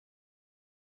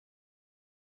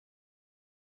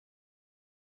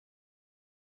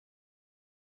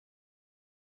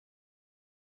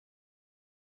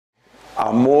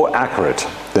are more accurate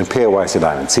than pairwise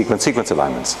alignment, sequence-sequence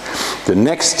alignments. The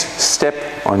next step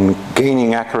on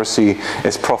gaining accuracy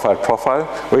is profile-profile,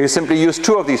 where you simply use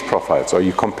two of these profiles, or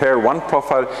you compare one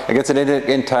profile against an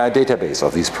entire database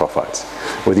of these profiles.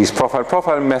 With these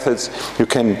profile-profile methods, you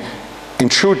can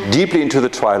intrude deeply into the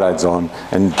twilight zone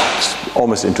and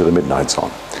almost into the midnight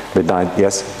zone. Midnight,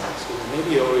 yes? So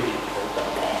maybe you already told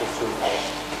that, just to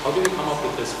how do you come up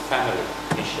with this family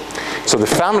issue? So the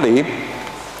family,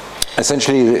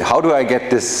 essentially, how do I get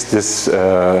this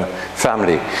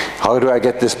family? How do I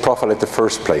get this profile at the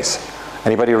first place?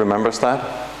 Anybody remembers that?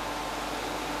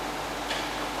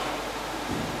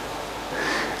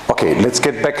 Okay, let's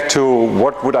get back to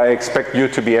what would I expect you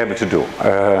to be able to do.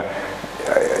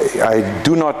 I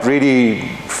do not really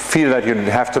feel that you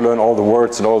have to learn all the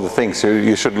words and all the things.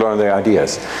 You should learn the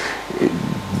ideas.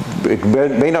 It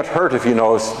may not hurt if you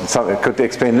know it could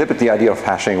explain a little bit the idea of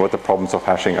hashing, what the problems of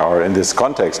hashing are in this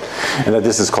context, and that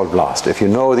this is called BLAST. If you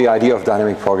know the idea of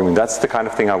dynamic programming, that's the kind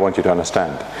of thing I want you to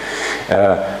understand.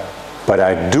 But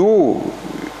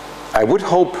I would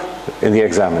hope in the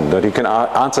examen that you can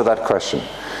answer that question.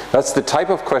 That's the type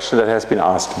of question that has been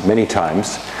asked many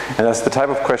times, and that's the type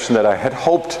of question that I had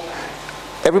hoped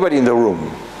everybody in the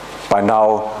room by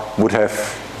now would have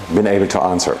been able to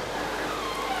answer.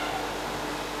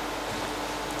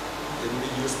 Didn't we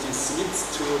use these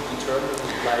seeds to determine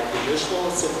like initial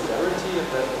similarity and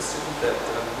then assume that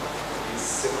these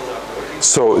similar properties?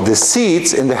 So the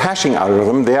seeds in the hashing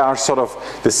algorithm, they are sort of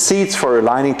the seeds for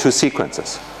aligning two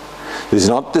sequences. This is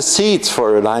not the seeds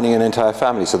for aligning an entire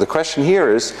family. So the question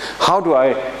here is,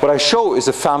 what I show is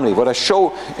a family. What I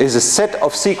show is a set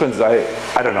of sequences.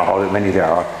 I don't know how many there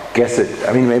are. Guess it.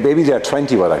 I mean, maybe there are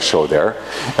 20 what I show there.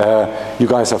 You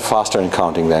guys are faster in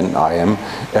counting than I am.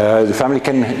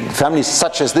 Families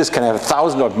such as this can have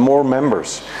 1,000 or more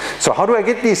members. So how do I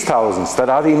get these thousands that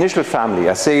are the initial family?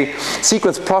 I say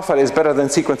sequence profile is better than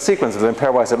sequence than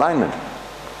pairwise alignment.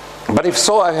 But if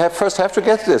so, I first have to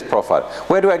get this profile.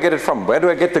 Where do I get it from? Where do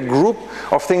I get the group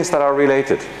of things that are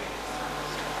related?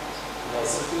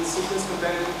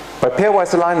 By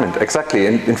pairwise alignment, exactly.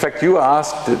 In fact, you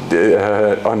asked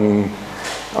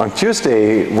on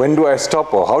Tuesday, when do I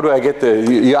stop, or how do I get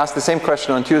you asked the same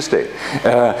question on Tuesday.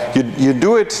 You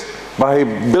do it by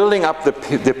building up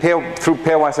through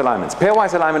pairwise alignments.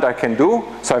 Pairwise alignment I can do,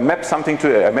 so I map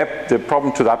the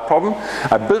problem to that problem.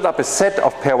 I build up a set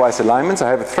of pairwise alignments. I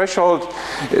have a threshold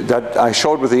that I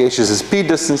showed with the HSSP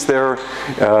distance there,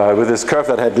 with this curve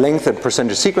that had length and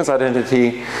percentage sequence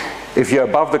identity. If you're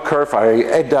above the curve, I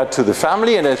add that to the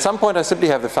family, and at some point I simply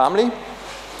have the family.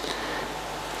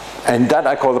 And that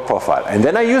I call the profile. And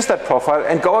then I use that profile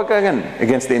and go again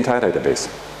against the entire database.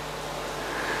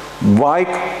 Why,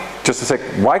 just a sec,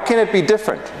 why can it be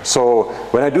different? So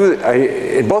when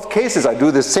in both cases I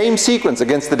do the same sequence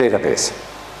against the database.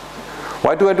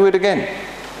 Why do I do it again?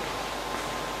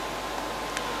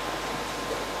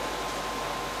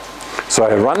 So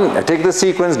I take the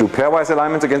sequence, do pairwise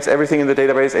alignments against everything in the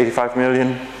database, 85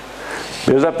 million,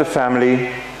 build up the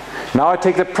family. Now I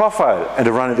take the profile and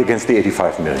I run it against the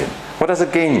 85 million. What does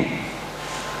it gain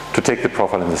to take the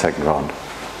profile in the second round?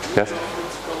 Yes?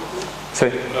 Say?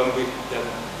 We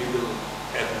will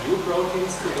add new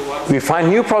proteins to the ones? We find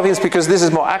new proteins because this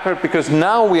is more accurate, because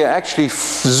now we are actually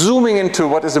zooming into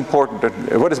what is important,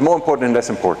 what is more important and less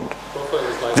important.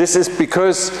 This is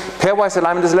because pairwise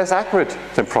alignment is less accurate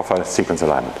than profile sequence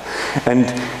alignment. And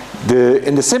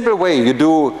in the simple way, you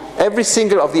do every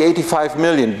single of the 85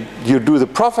 million, you do the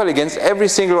profile against every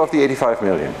single of the 85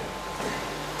 million.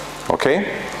 Okay?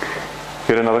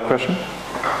 You had another question?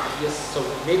 Yes, so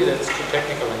maybe that's too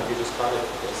technical and you just started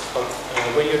with this. But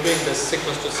when you're doing this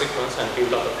sequence to sequence and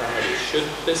build up a family, should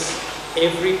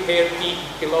every pair be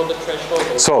below the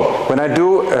threshold? So when I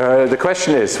do, the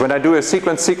question is, when I do a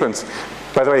sequence,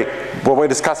 by the way, what we're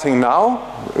discussing now,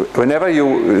 whenever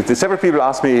several people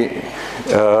ask me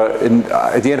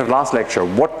at the end of last lecture,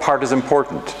 what part is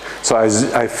important? So I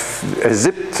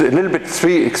zipped a little bit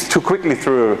too quickly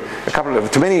through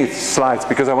too many slides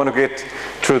because I want to get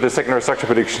through the secondary structure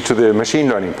prediction to the machine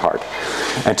learning part.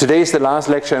 And today is the last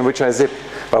lecture in which I zip.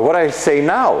 But what I say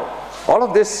now, all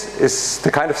of this is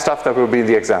the kind of stuff that will be in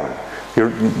the exam.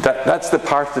 That's the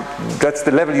part, that's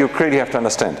the level you clearly have to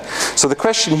understand. So the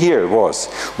question here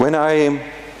was, when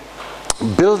I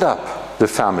build up the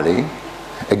family,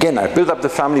 again, I build up the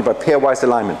family by pairwise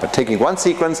alignment, by taking one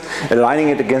sequence, aligning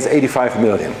it against 85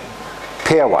 million.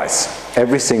 Pairwise,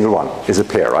 every single one is a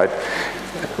pair, right?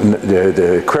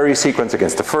 The query sequence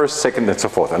against the first, second, and so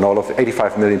forth, and all of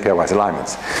 85 million pairwise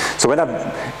alignments. So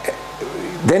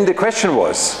then the question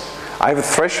was, I have a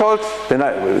threshold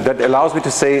that allows me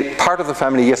to say part of the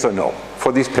family yes or no.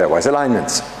 for these pairwise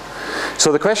alignments.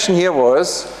 So the question here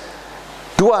was,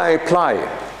 do I apply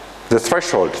the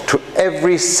threshold to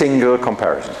every single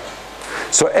comparison?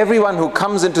 So everyone who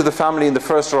comes into the family in the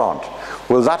first round,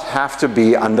 will that have to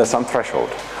be under some threshold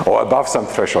or above some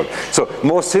threshold? So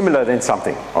more similar than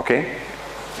something, okay?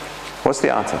 What's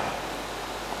the answer?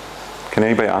 Can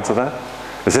anybody answer that?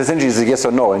 This essentially is a yes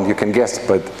or no, and you can guess,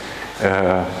 but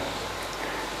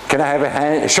can I have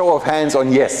a show of hands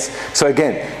on yes? So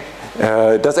again,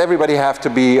 does everybody have to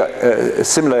be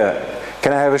similar?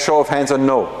 Can I have a show of hands on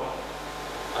no?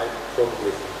 I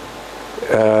probably.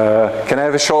 Can I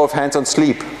have a show of hands on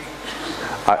sleep?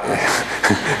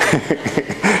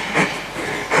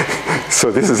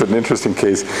 So this is an interesting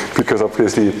case, because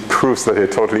obviously it proves that they're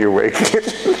totally awake.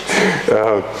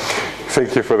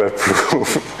 Thank you for that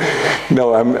proof.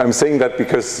 No, I'm saying that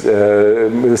because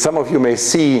some of you may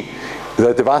see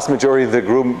that the vast majority of the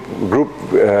group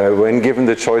when given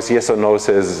the choice yes or no,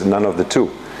 says none of the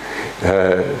two.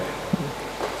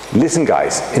 Listen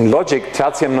guys, in logic,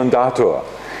 tertium non datur.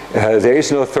 There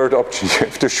is no third option. You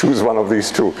have to choose one of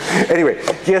these two. Anyway,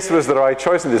 yes was the right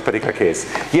choice in this particular case.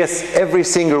 Yes, every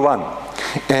single one.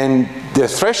 And the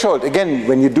threshold, again,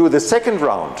 when you do the second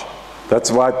round, that's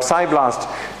why PSI-BLAST,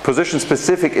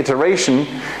 position-specific iteration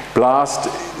BLAST,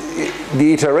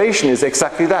 the iteration is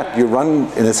exactly that. You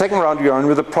run, in the second round, you run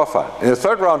with a profile. In the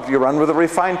third round, you run with a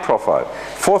refined profile.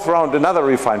 Fourth round, another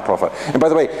refined profile. And by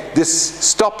the way, this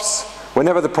stops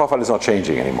whenever the profile is not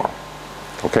changing anymore.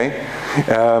 Okay?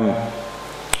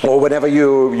 Or whenever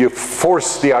you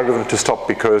force the algorithm to stop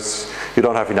because you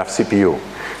don't have enough CPU.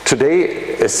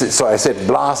 Today, so I said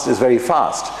BLAST is very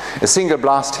fast. A single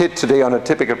BLAST hit today on a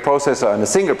typical processor, and a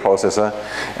single processor,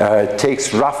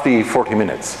 takes roughly 40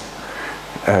 minutes.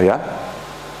 Yeah?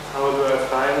 How do I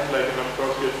find like an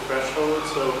appropriate threshold?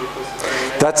 So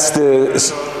because that's the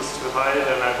threshold is too high,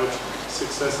 then I would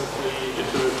successively,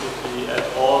 iteratively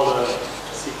add all the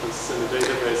sequences in the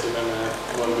database and then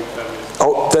have one big family.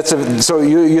 Oh, so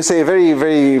you say a very,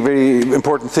 very, very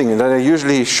important thing, and that I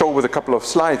usually show with a couple of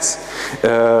slides.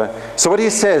 So what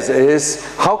he says is,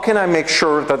 how can I make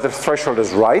sure that the threshold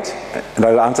is right? And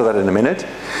I'll answer that in a minute.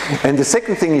 And the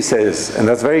second thing he says, and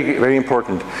that's very, very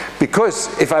important, because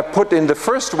if I put in the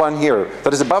first one here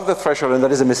that is above the threshold and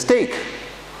that is a mistake.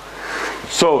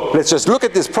 So let's just look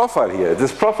at this profile here.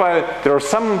 This profile, there are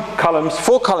some columns,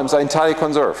 4 columns are entirely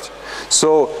conserved.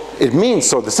 So it means,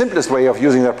 so the simplest way of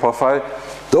using that profile,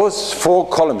 those 4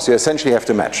 columns you essentially have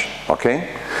to match, okay?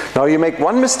 Now you make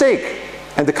one mistake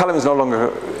and the column is no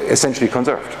longer essentially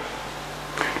conserved.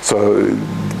 So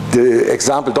the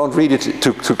example, don't read it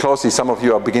too closely. Some of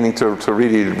you are beginning to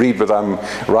really read whether I'm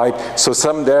right. So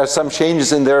there are some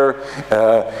changes in there,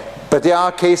 but there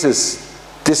are cases,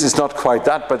 this is not quite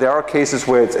that, but there are cases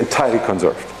where it's entirely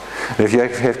conserved. And if you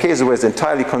have cases where it's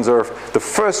entirely conserved, the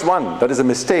first one that is a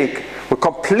mistake will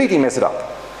completely mess it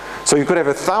up. So you could have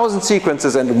 1,000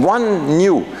 sequences and one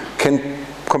new can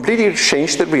completely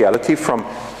change the reality from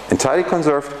entirely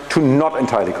conserved to not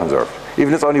entirely conserved. Even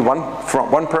if it's only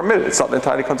one per mil, it's not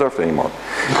entirely conserved anymore.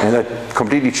 And that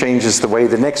completely changes the way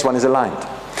the next one is aligned.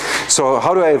 So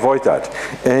how do I avoid that?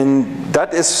 And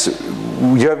that is,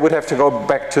 you would have to go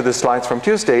back to the slides from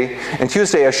Tuesday. And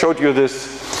Tuesday I showed you this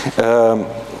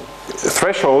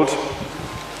threshold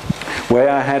where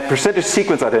I had percentage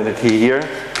sequence identity here,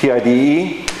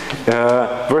 PIDE,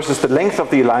 versus the length of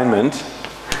the alignment.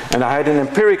 And I had an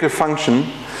empirical function,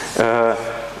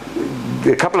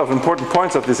 a couple of important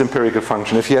points of this empirical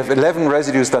function. If you have 11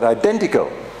 residues that are identical,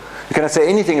 you cannot say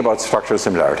anything about structural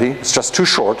similarity. It's just too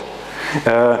short.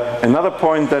 Another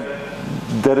point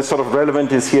that is sort of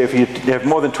relevant is here, if you have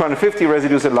more than 250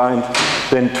 residues aligned,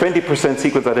 then 20%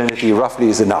 sequence identity roughly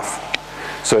is enough.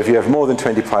 So if you have more than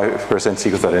 25%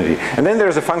 sequence identity. And then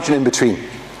there's a function in between.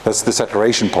 That's the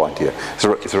saturation point here.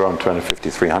 It's around 250,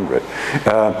 300.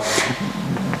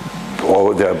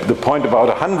 Or the point about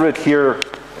 100 here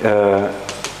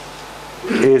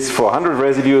is for 100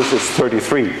 residues, it's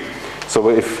 33. So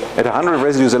if at 100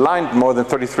 residues aligned, more than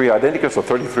 33 are identical, so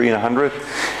 33 and 100.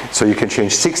 So you can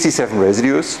change 67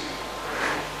 residues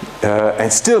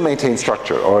and still maintain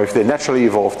structure. Or if they naturally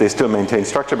evolve, they still maintain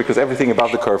structure because everything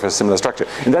above the curve has similar structure.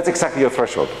 And that's exactly your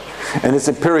threshold. And it's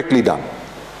empirically done,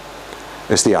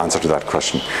 is the answer to that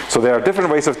question. So there are different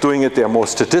ways of doing it. They are more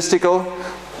statistical,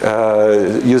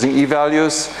 using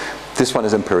e-values. This one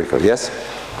is empirical, yes?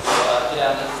 Did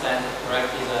I understand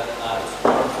correctly that it's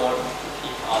more important to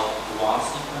keep out one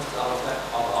sequence out of that,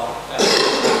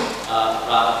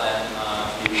 rather than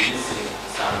be missing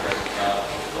something?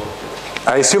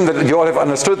 I assume that you all have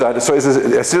understood that. So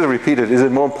I still repeat it. Is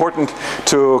it more important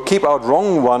to keep out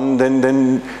wrong one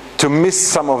than to miss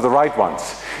some of the right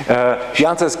ones? The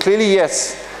answer is clearly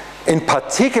yes, in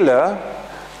particular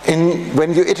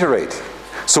when you iterate.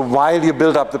 So while you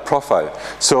build up the profile.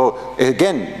 So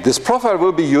again, this profile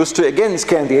will be used to again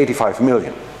scan the 85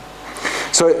 million.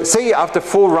 So say after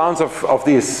 4 rounds of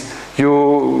this,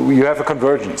 you have a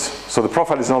convergence. So the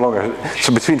profile is no longer,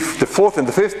 so between the 4th and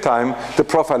the 5th time, the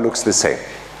profile looks the same.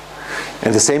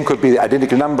 And the same could be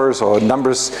identical numbers or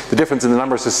numbers, the difference in the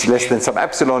numbers is less than some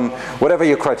epsilon, whatever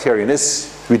your criterion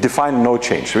is, we define no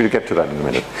change. We'll get to that in a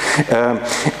minute.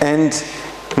 And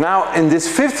now in this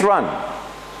 5th run,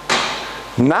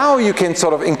 now you can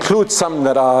sort of include some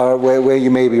that are where you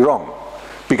may be wrong,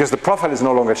 because the profile is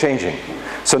no longer changing.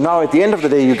 So now at the end of the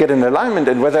day you get an alignment,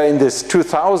 and whether in this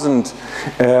 2000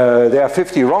 there are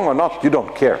 50 wrong or not, you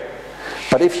don't care.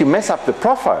 But if you mess up the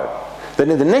profile, then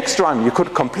in the next run you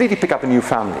could completely pick up a new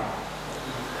family.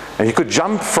 And you could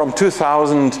jump from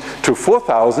 2000 to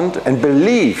 4000 and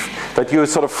believe that you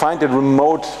sort of find a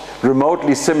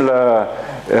remotely similar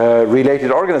related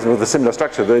organism with a similar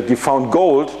structure, that you found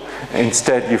gold,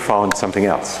 instead you found something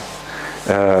else.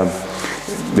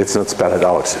 Let's not spell it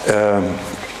out.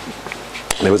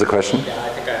 There was a question? Yeah, I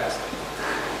think I asked.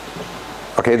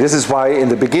 Okay, this is why in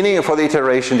the beginning for the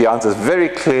iteration the answer is very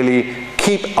clearly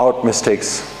keep out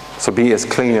mistakes. So be as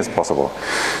clean as possible.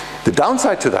 The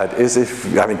downside to that is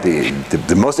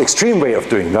the most extreme way of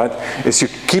doing that is you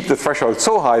keep the threshold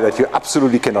so high that you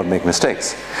absolutely cannot make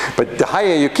mistakes. But the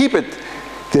higher you keep it,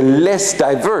 the less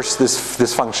diverse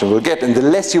this function will get, and the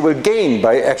less you will gain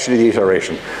by actually the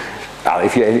iteration.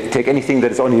 If you take anything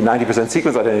that is only 90%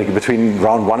 sequence identity, between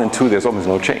round 1 and 2 there's almost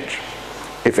no change,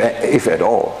 if at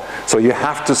all. So you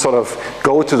have to sort of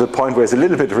go to the point where it's a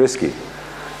little bit risky.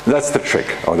 That's the trick,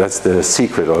 or that's the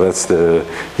secret, or that's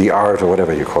the art, or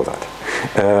whatever you call that.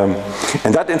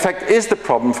 And that in fact is the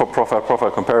problem for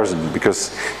profile comparison,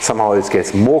 because somehow it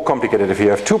gets more complicated if you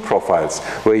have 2 profiles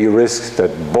where you risk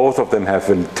that both of them have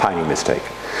a tiny mistake.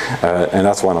 And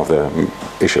that's one of the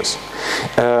issues.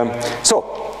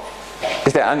 So,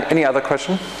 is there any other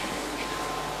question?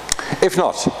 If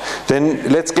not, then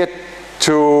let's get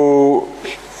to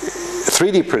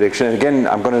 3D prediction. And again,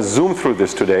 I'm going to zoom through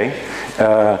this today,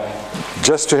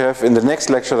 just to have in the next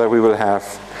lecture that we will have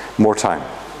more time.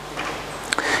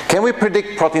 Can we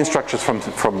predict protein structures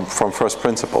from first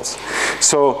principles?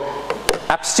 So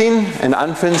Epstein and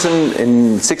Anfinsen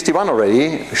in '61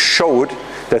 already showed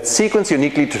that sequence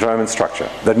uniquely determines structure.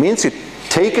 That means you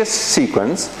take a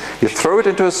sequence, you throw it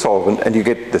into a solvent, and you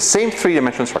get the same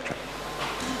 3-dimensional structure.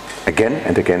 Again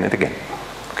and again and again.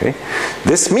 Okay?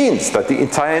 This means that the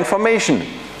entire information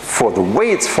for the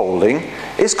way it's folding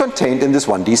is contained in this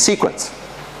 1D sequence.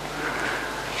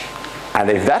 And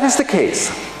if that is the case,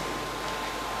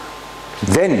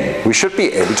 then we should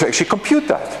be able to actually compute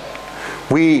that.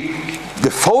 The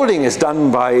folding is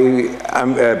done by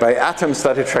atoms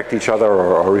that attract each other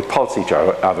or repulse each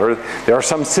other. There are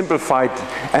some simplified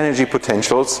energy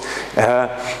potentials,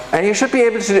 and you should be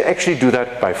able to actually do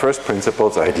that by first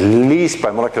principles, or at least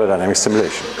by molecular dynamics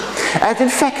simulation. And in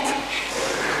fact,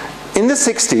 in the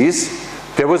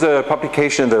 60s, there was a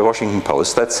publication in the Washington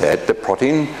Post that said the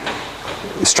protein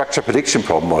structure prediction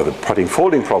problem, or the protein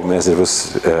folding problem as it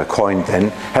was coined then,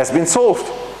 has been solved.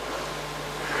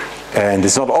 And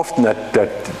it's not often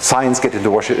that science gets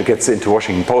into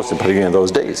Washington Post, particularly in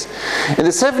those days. In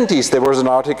the 70s, there was an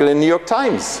article in New York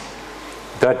Times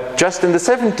that just in the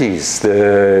 70s,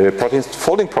 the protein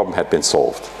folding problem had been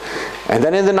solved. And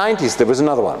then in the 90s, there was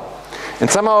another one. And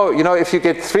somehow, you know, if you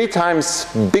get 3 times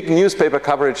big newspaper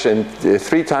coverage and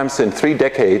 3 times in 3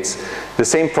 decades, the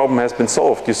same problem has been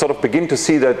solved, you sort of begin to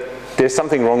see that there's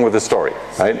something wrong with the story,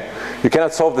 right? You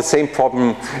cannot solve the same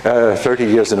problem 30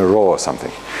 years in a row or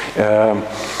something.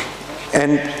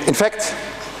 And in fact,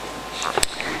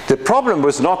 the problem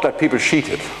was not that people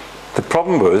cheated. The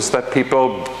problem was that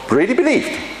people really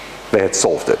believed they had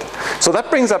solved it. So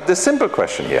that brings up this simple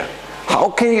question here.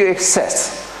 How can you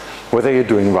assess whether you're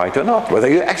doing right or not, whether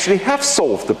you actually have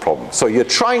solved the problem? So you're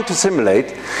trying to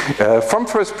simulate from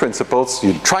first principles,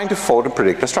 you're trying to fold and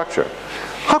predict a structure.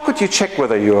 How could you check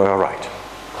whether you are right?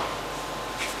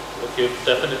 What you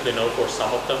definitely know for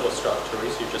some of them what structure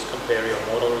is, you just compare your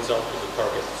model result to the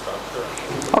target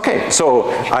structure. Okay,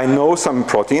 so I know some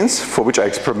proteins for which I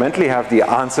experimentally have the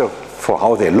answer for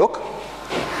how they look.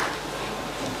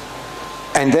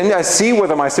 And then I see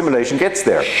whether my simulation gets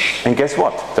there. And guess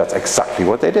what? That's exactly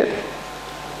what they did.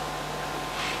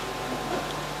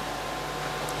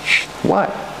 Why?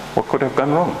 What could have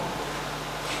gone wrong?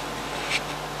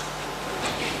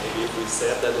 Maybe if we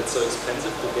said that it's so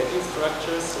expensive to get these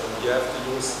structures, and you have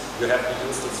to use the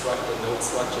node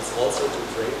structures also to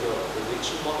train your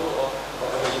prediction model, or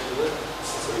however you do it.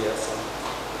 So you have some.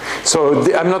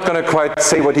 So I'm not going to quite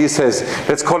say what he says.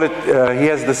 Let's call it, he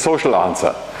has the social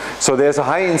answer. So there's a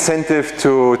high incentive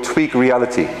to tweak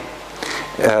reality.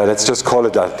 Let's just call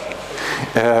it that.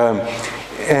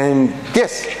 And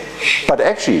yes, but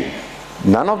actually,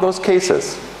 none of those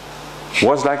cases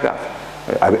was like that.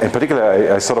 In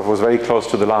particular, I sort of was very close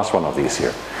to the last one of these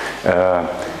here.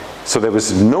 So there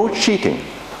was no cheating.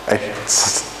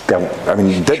 I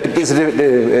mean,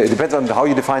 it depends on how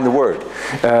you define the word.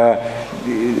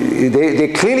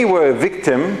 They clearly were a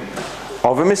victim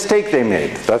of a mistake they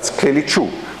made. That's clearly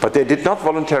true. But they did not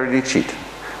voluntarily cheat.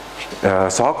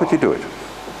 So how could you do it?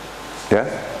 Yeah?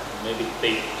 Maybe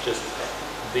they just,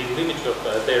 the limit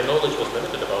of their knowledge was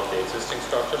limited about the existing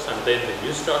structures, and then the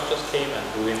new structures came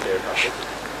and ruined their knowledge.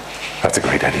 That's a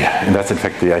great idea. And that's in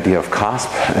fact the idea of CASP,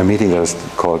 a meeting that is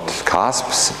called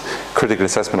CASP's Critical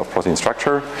Assessment of Protein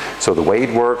Structure. So the way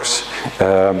it works,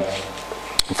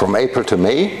 from April to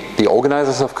May, the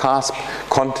organizers of CASP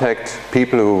contact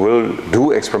people who will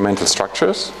do experimental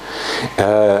structures.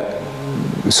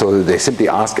 So they simply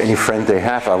ask any friend they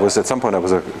have. At some point I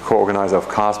was a co-organizer of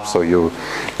CASP, so you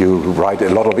write a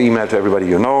lot of email to everybody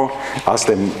you know, ask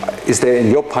them, is there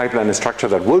in your pipeline a structure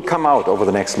that will come out over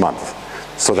the next month?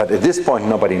 So that at this point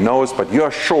nobody knows, but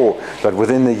you're sure that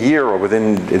within a year or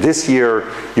within this year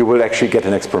you will actually get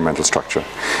an experimental structure.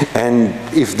 And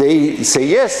if they say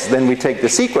yes, then we take the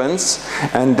sequence,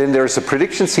 and then there's a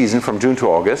prediction season from June to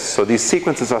August. So these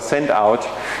sequences are sent out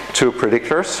to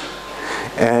predictors,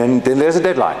 and then there's a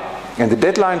deadline. And the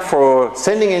deadline for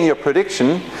sending in your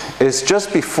prediction is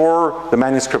just before the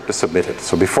manuscript is submitted.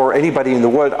 So before anybody in the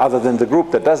world other than the group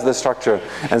that does the structure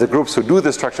and the groups who do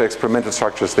the structure, experimental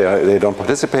structures, they don't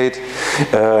participate.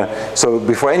 So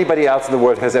before anybody else in the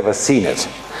world has ever seen it.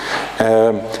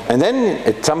 And then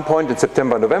at some point in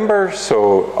September, November,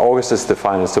 so August is the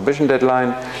final submission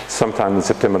deadline, sometime in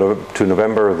September to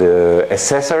November, the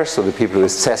assessors, so the people who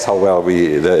assess how well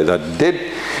that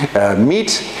did,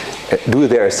 meet, do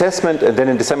their assessment, and then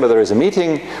in December there is a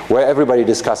meeting where everybody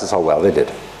discusses how well they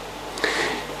did.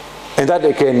 And that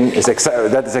again is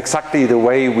exactly the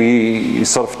way we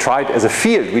sort of tried as a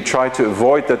field. We tried to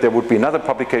avoid that there would be another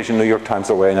publication in the New York Times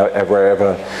or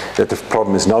wherever that the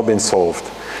problem has now been solved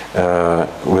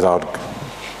without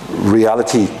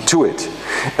reality to it.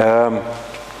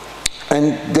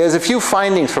 And there's a few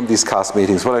findings from these CASP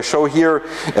meetings. What I show here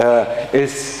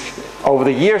is over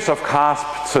the years of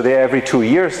CASP, so they're every 2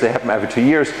 years, they happen every 2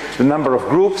 years, the number of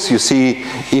groups, you see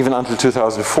even until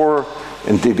 2004,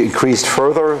 and it increased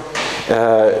further.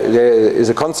 There is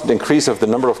a constant increase of the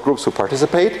number of groups who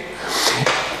participate.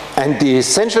 And the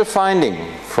essential finding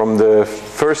from the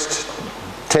first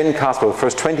 10 CASP, or the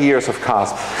first 20 years of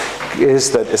CASP,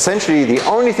 is that essentially the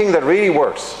only thing that really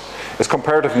works is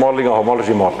comparative modeling or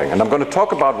homology modeling. And I'm going to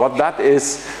talk about what that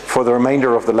is for the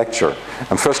remainder of the lecture.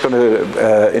 I'm first going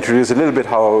to introduce a little bit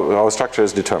how structure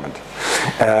is determined.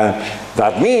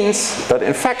 That means that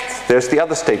in fact there's the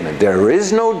other statement. There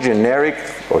is no generic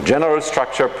or general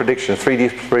structure prediction,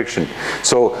 3D prediction.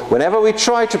 So whenever we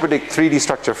try to predict 3D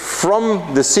structure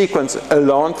from the sequence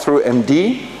alone through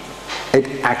MD,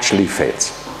 it actually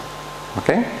fails.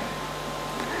 Okay?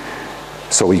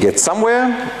 So we get somewhere,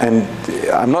 and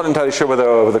I'm not entirely sure whether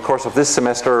over the course of this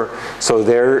semester, so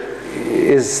there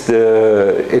is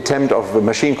the attempt of a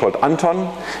machine called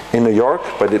Anton in New York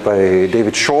by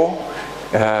David Shaw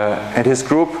and his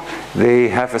group. They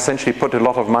have essentially put a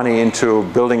lot of money into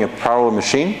building a parallel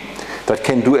machine that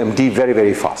can do MD very,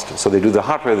 very fast. So they do the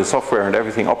hardware, the software, and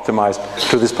everything optimized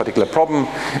to this particular problem,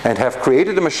 and have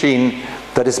created a machine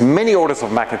that is many orders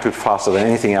of magnitude faster than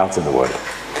anything else in the world.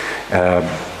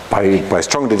 By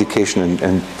strong dedication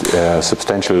and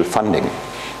substantial funding,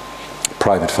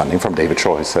 private funding from David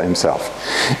Shaw himself.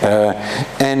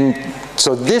 And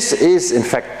so this is in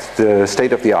fact the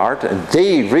state of the art, and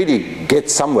they really get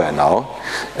somewhere now,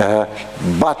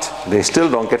 but they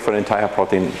still don't get for the entire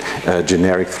protein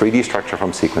generic 3D structure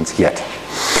from sequence yet.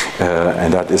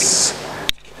 And that is,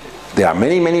 there are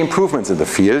many, many improvements in the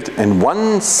field, and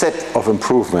one set of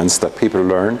improvements that people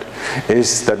learned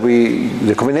is that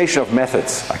the combination of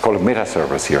methods, I call it meta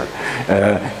servers here,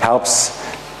 helps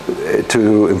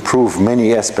to improve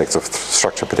many aspects of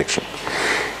structure prediction.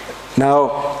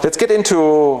 Now, let's get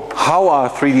into how are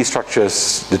 3D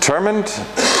structures determined.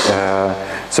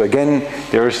 So again,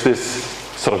 there is this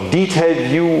sort of detailed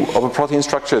view of a protein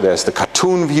structure. There's the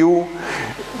cartoon view.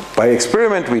 By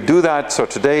experiment, we do that. So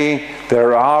today,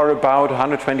 there are about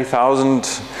 120,000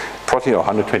 proteins, or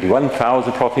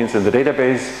 121,000 proteins in the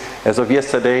database. as of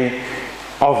yesterday.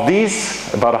 Of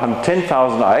these, about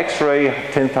 10,000 are X-ray,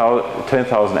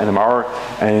 10,000 NMR,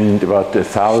 and about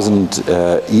 1,000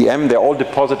 EM. They're all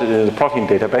deposited in the protein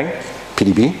data bank,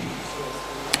 PDB.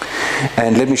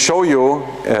 And let me show you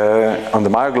on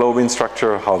the myoglobin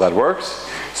structure how that works.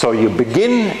 So you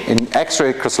begin in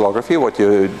X-ray crystallography.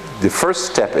 The first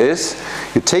step is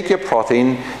you take your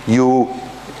protein, you,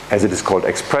 as it is called,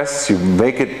 express, you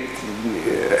make it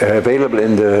available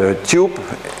in the tube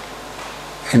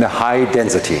in a high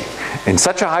density. In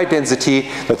such a high density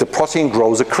that the protein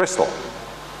grows a crystal.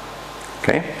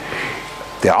 Okay?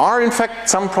 There are, in fact,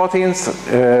 some proteins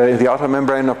in the outer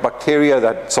membrane of bacteria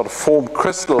that sort of form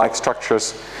crystal-like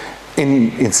structures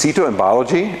in situ, in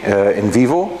biology, in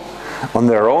vivo, on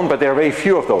their own, but there are very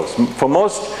few of those. For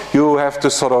most, you have to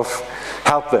sort of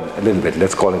help them a little bit,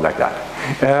 let's call it like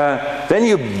that. Then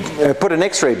you put an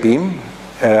X-ray beam,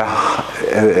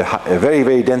 a very,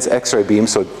 very dense X-ray beam.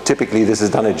 So typically this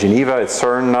is done at Geneva, at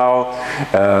CERN now.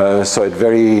 So at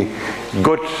very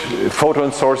good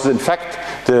photon sources. In fact,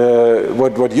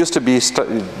 what used to be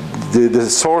the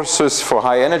sources for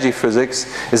high energy physics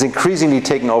is increasingly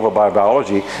taken over by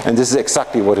biology, and this is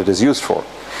exactly what it is used for.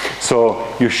 So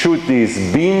you shoot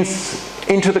these beams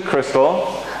into the crystal,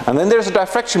 and then there's a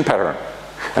diffraction pattern.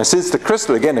 And since the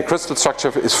crystal, again, the crystal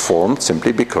structure is formed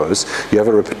simply because you have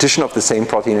a repetition of the same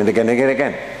protein and again, again,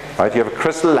 again. Right? You have a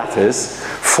crystal lattice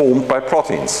formed by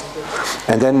proteins.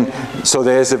 And then, so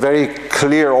there's a very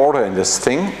clear order in this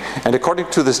thing. And according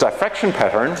to this diffraction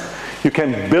pattern, you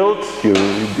can build, you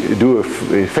do a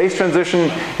phase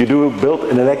transition, you build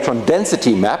an electron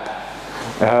density map.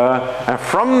 And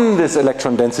from this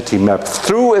electron density map,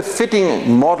 through a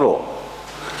fitting model,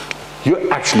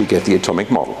 you actually get the atomic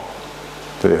model.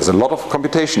 There's a lot of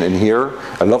computation in here,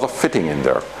 a lot of fitting in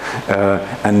there.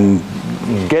 And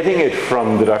getting it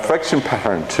from the diffraction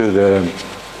pattern to the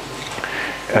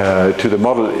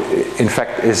model, in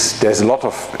fact, there's a lot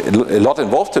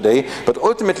involved today, but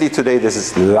ultimately today this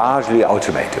is largely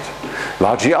automated.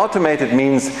 Largely automated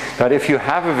means that if you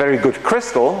have a very good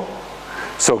crystal,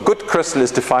 so good crystal is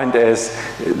defined as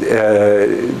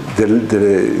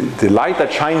the light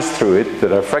that shines through it, the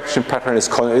diffraction pattern is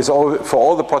for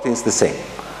all the proteins the same.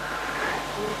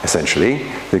 Essentially,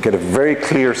 you get a very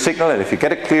clear signal, and if you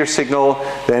get a clear signal,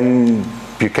 then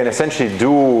you can essentially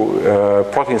do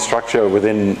protein structure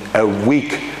within a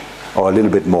week or a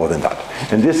little bit more than that.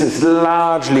 And this is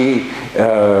largely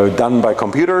done by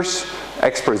computers,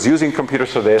 experts using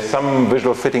computers, so there's some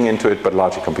visual fitting into it, but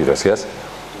largely computers, yes?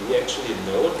 We actually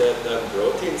know that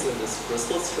proteins in this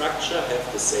crystal structure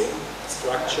have the same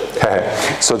structure.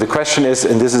 So the question is,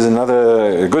 and this is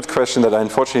another good question that I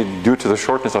unfortunately, due to the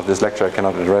shortness of this lecture, I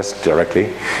cannot address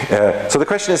directly. So the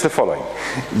question is the following.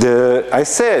 I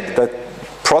said that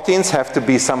proteins have to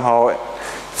be somehow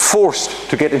forced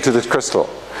to get into this crystal.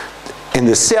 In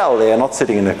the cell, they are not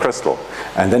sitting in a crystal.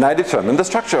 And then I determine the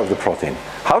structure of the protein.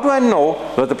 How do I know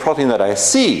that the protein that I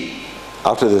see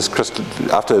after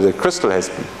the crystal has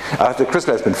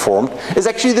been formed is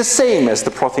actually the same as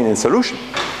the protein in solution?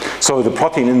 So the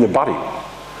protein in the body.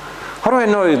 How do I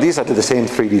know that these are the same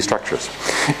 3D structures?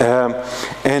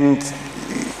 And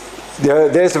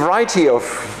there's a variety of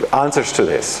answers to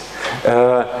this.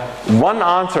 One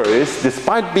answer is,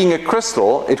 despite being a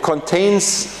crystal, it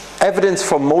contains evidence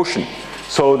for motion.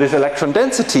 So this electron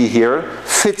density here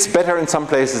fits better in some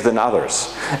places than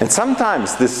others. And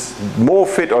sometimes this more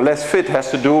fit or less fit has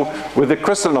to do with the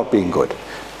crystal not being good.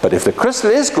 But if the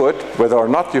crystal is good, whether or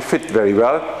not you fit very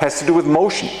well, has to do with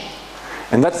motion.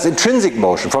 And that's intrinsic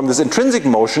motion. From this intrinsic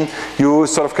motion, you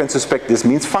sort of can suspect this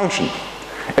means function.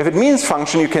 If it means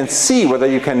function, you can see whether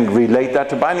you can relate that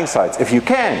to binding sites. If you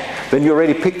can, then you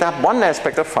already picked up one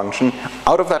aspect of function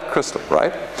out of that crystal,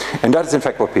 right? And that is in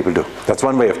fact what people do. That's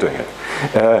one way of doing it.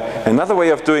 Another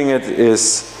way of doing it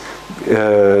is,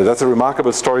 that's a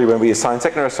remarkable story. When we assign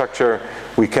secondary structure,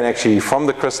 we can actually, from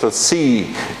the crystal,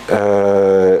 see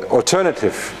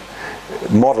alternative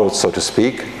models, so to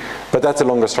speak. But that's a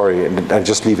longer story, and I'll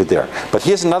just leave it there. But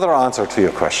here's another answer to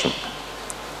your question.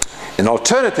 An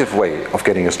alternative way of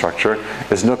getting a structure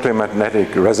is nuclear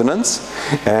magnetic resonance.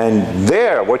 And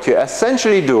there, what you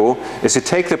essentially do is you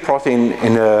take the protein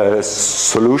in a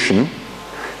solution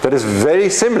that is very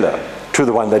similar to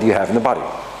the one that you have in the body.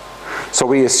 So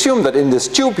we assume that in this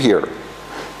tube here,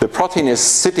 the protein is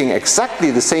sitting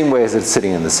exactly the same way as it's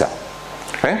sitting in the cell.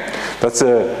 Okay? That's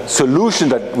a solution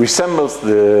that resembles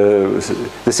the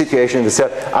situation in the cell,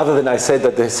 other than I said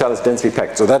that the cell is densely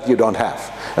packed, so that you don't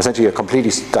have. Essentially, you're completely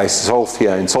dissolved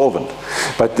here in solvent.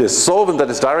 But the solvent that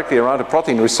is directly around the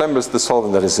protein resembles the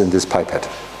solvent that is in this pipette.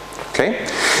 Okay?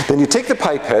 Then you take the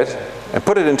pipette, and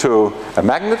put it into a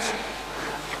magnet,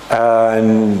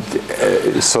 and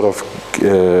sort of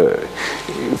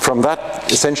from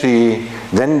that essentially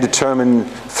then determine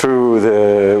through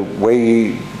the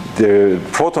way the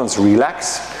protons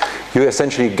relax, you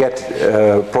essentially get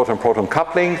proton-proton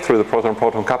coupling. Through the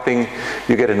proton-proton coupling,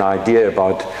 you get an idea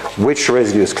about which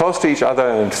residue is close to each other,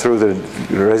 and through the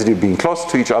residue being close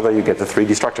to each other, you get the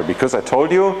 3D structure. Because I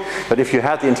told you that if you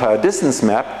had the entire distance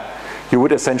map, you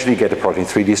would essentially get a protein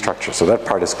 3D structure. So that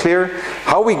part is clear.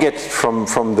 How we get from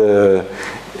the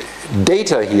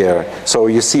data here, so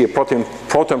you see a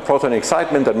proton-proton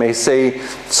excitement that may say,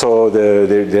 so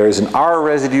there is an R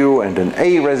residue and an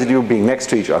A residue being next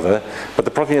to each other, but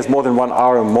the protein has more than one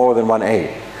R and more than one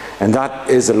A. And that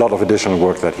is a lot of additional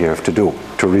work that you have to do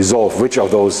to resolve which of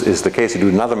those is the case. You do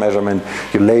another measurement,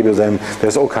 you label them,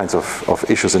 there's all kinds of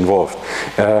issues involved.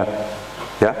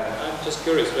 Yeah? I'm just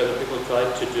curious whether people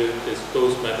tried to do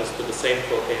those methods to the same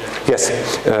protein. Yes,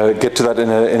 get to that in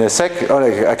a sec. Oh,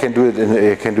 I can do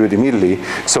it. I can do it immediately.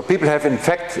 So people have in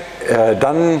fact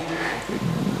done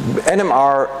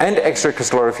NMR and X-ray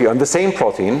crystallography on the same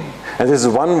protein, and this is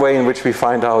one way in which we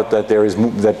find out that there is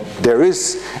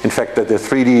in fact that the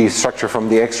 3D structure from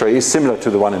the X-ray is similar to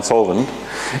the one in solvent,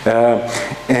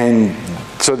 and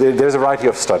so there's a variety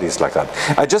of studies like that.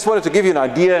 I just wanted to give you an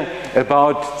idea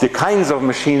about the kinds of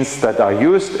machines that are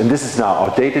used, and this is now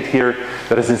outdated here.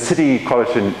 That is in City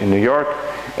College in New York,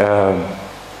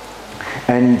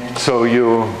 and so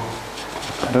you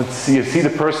see the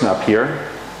person up here.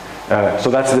 So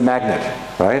that's the magnet,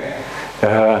 right?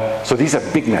 So these are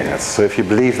big magnets. So if you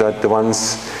believe that the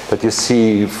ones that you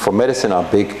see for medicine are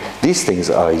big, these things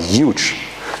are huge.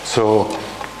 So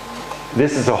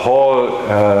this is a hall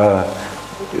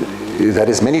that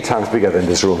is many times bigger than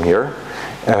this room here.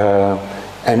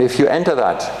 And if you enter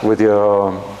that with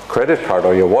your credit card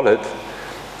or your wallet,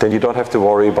 then you don't have to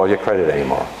worry about your credit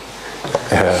anymore.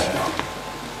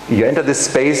 You enter this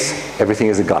space, everything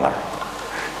is a gunner.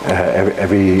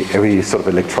 Every sort of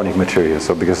electronic material.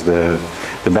 So because the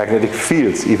magnetic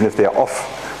fields, even if they're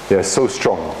off, they're so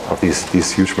strong of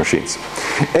these huge machines.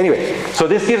 Anyway, so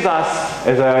this gives us,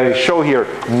 as I show here,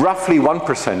 roughly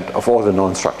 1% of all the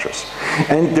known structures.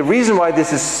 And the reason why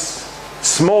this is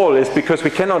small is because we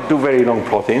cannot do very long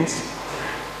proteins.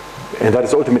 And that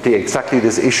is ultimately exactly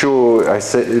this issue. I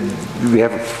said we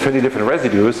have 20 different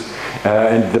residues,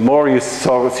 and the more you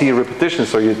see repetition,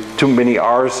 so you too many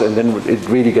R's, and then it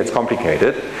really gets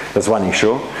complicated. That's one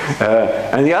issue.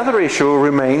 And the other issue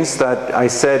remains that I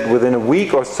said within a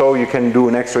week or so you can do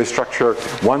an X-ray structure.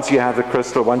 Once you have the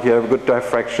crystal, once you have a good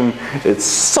diffraction, it's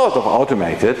sort of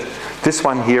automated. This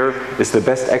one here is the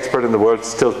best expert in the world,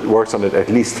 still works on it at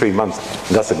least 3 months.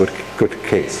 And that's a good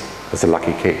case. That's a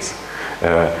lucky case.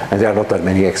 And there are not that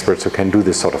many experts who can do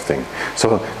this sort of thing.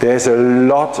 So there's a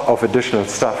lot of additional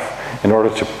stuff in order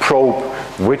to probe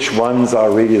which ones are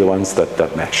really the ones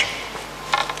that match.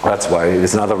 That's why,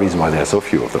 there's another reason why there are so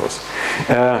few of those.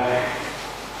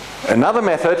 Another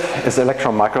method is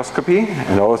electron microscopy,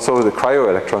 and also the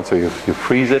cryo-electron, so you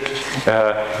freeze it.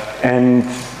 And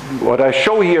what I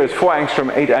show here is 4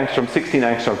 angstrom, 8 angstrom, 16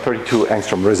 angstrom, 32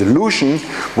 angstrom resolution.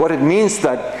 What it means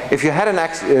that if you had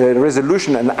a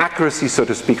resolution, an accuracy, so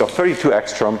to speak, of 32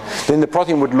 angstrom, then the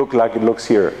protein would look like it looks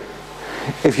here.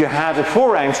 If you had a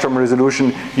 4 angstrom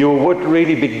resolution, you would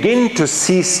really begin to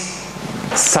see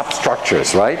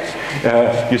substructures, right?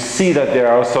 You see that there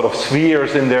are sort of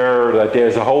spheres in there, that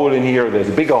there's a hole in here, there's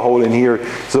a bigger hole in here.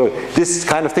 So this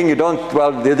kind of thing you don't,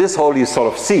 well, this hole you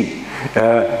sort of see.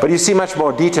 But you see much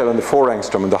more detail in the 4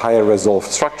 angstrom and the higher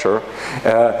resolved structure.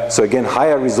 So again,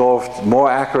 higher resolved, more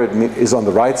accurate is on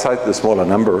the right side, the smaller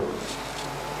number.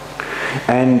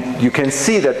 And you can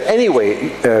see that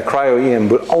anyway, cryo-EM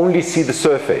will only see the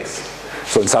surface.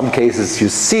 So in some cases you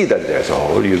see that there's a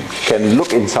hole, you can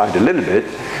look inside a little bit,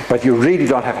 but you really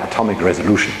don't have atomic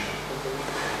resolution.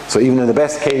 So even in the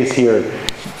best case here,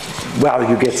 well,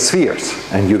 you get spheres,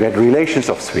 and you get relations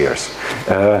of spheres.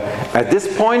 At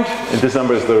this point, and this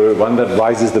number is the one that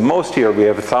rises the most here, we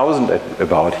have 1,000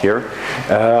 about here.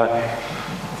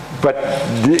 But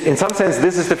in some sense,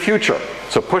 this is the future.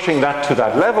 So pushing that to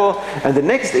that level. And the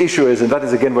next issue is, and that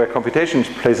is again where computation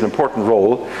plays an important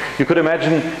role, you could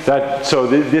imagine that, so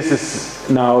this is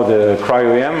now the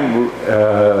cryo-EM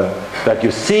that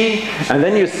you see, and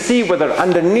then you see whether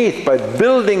underneath, by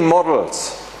building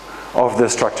models of the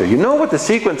structure, you know what the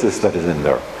sequence is that is in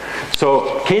there.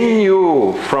 So can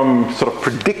you, from sort of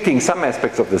predicting some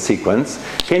aspects of the sequence,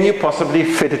 can you possibly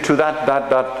fit it to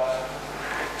that?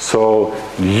 So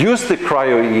use the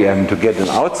cryo-EM to get an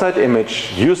outside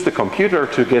image, use the computer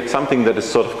to get something that is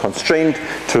sort of constrained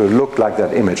to look like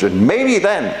that image. And maybe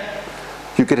then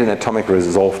you get an atomic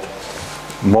resolved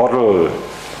model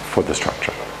for the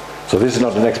structure. So this is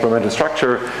not an experimental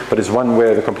structure, but it's one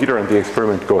where the computer and the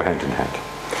experiment go hand in hand.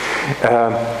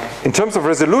 In terms of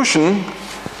resolution,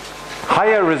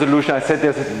 higher resolution, I said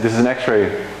this is an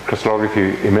X-ray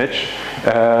crystallography image.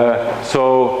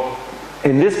 So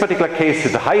in this particular case,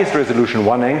 the highest resolution,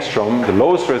 1 angstrom, the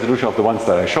lowest resolution of the ones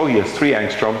that I show here is 3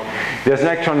 angstrom. There's an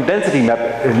electron density map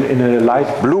in a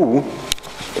light blue,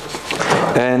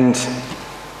 and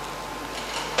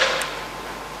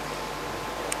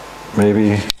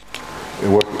maybe it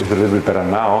works a little bit better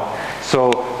now.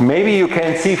 So maybe you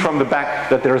can see from the back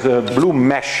that there's a blue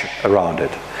mesh around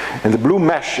it. And the blue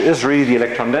mesh is really the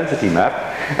electron density map.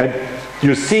 And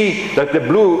you see that the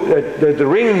blue, the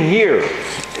ring here,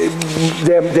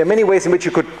 there are many ways in which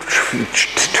you could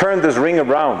turn this ring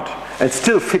around and it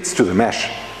still fits to the mesh.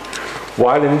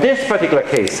 While in this particular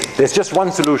case, there's just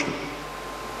one solution.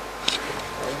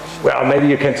 Well, maybe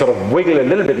you can sort of wiggle a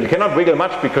little bit. You cannot wiggle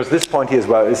much because this point here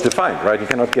is defined, right? You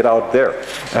cannot get out there.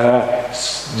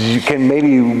 You can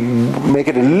maybe make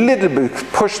it a little bit,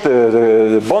 push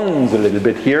the bonds a little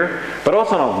bit here, but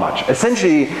also not much.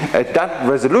 Essentially, at that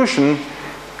resolution,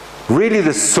 really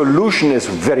the solution is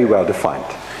very well defined.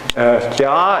 There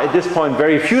are, at this point,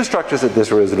 very few structures at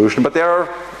this resolution, but there are,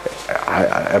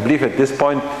 I believe at this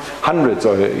point, hundreds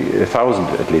or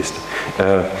 1,000 at least.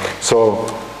 So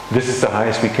this is the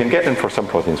highest we can get, and for some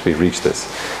proteins we've reached this.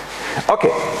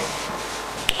 Okay,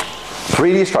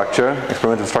 3D structure,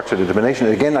 experimental structure determination.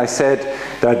 Again, I said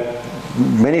that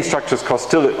many structures cost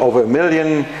still over $1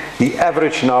 million. The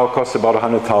average now costs about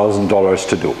 $100,000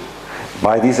 to do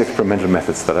by these experimental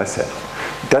methods that I said.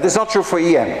 That is not true for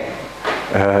EM.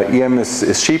 EM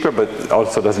is cheaper, but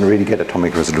also doesn't really get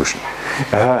atomic resolution.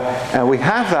 And we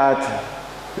have that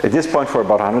at this point for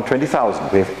about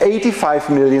 120,000. We have 85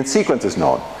 million sequences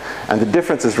known, and the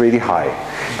difference is really high.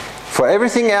 For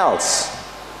everything else,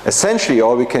 essentially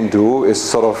all we can do is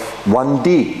sort of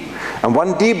 1D. And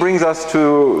 1D brings us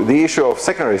to the issue of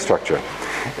secondary structure.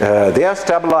 They are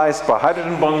stabilized by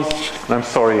hydrogen bonds, and I'm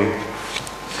sorry,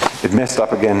 it messed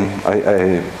up again.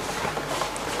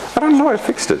 I don't know, I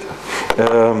fixed it.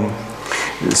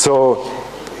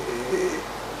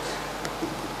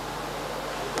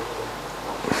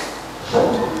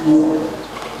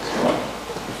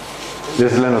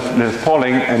 This is Linus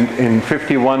Pauling, and in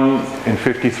 51 and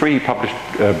 53 published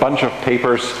a bunch of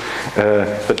papers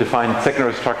that defined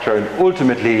secondary structure, and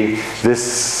ultimately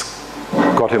this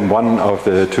got him one of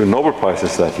the 2 Nobel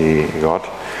Prizes that he got.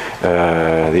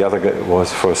 The other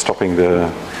was for stopping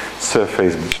the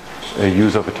surface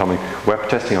use of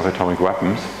testing of atomic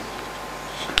weapons.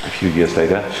 A few years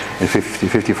later, in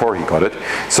 1954 he got it.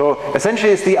 So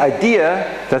essentially it's the idea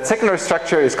that secondary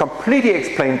structure is completely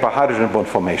explained by hydrogen bond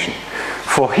formation.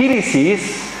 For helices,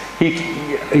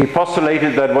 he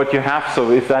postulated that what you have,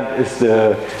 so if that is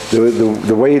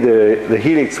the way the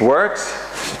helix works,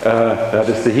 that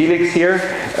is the helix here.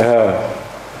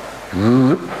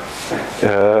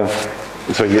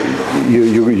 So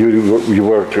you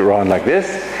work around like this.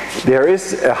 There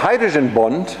is a hydrogen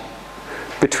bond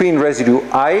between residue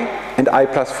I and I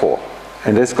plus 4.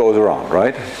 And this goes around,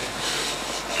 right?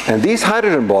 And these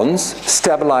hydrogen bonds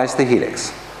stabilize the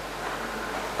helix.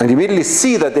 And you immediately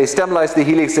see that they stabilize the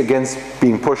helix against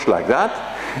being pushed like that.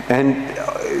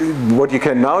 And what you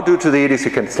can now do to the helix,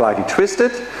 you can slightly twist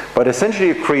it, but essentially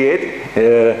you create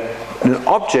an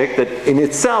object that in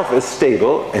itself is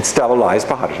stable and stabilized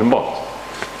by hydrogen bonds.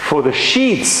 For the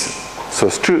sheets, so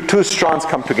 2 strands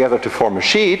come together to form a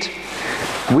sheet,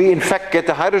 we in fact get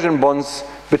the hydrogen bonds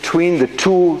between the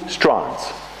 2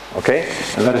 strands, okay?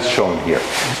 And that is shown here.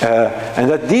 And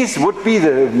that these would be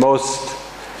the most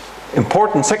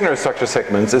important secondary structure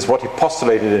segments is what he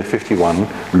postulated in 51,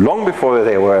 long before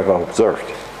they were ever observed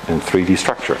in 3D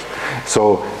structure.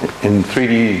 So in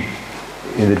 3D,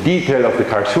 in the detail of the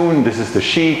cartoon, this is the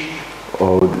sheet,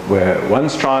 where one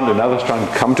strand, another strand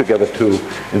come together to,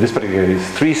 in this particular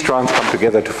case, 3 strands come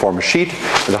together to form a sheet,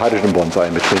 and the hydrogen bonds are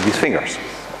in between these fingers.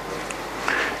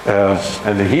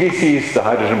 And the helices, the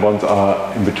hydrogen bonds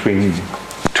are in between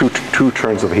two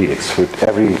turns of helix, with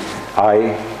every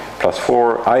I plus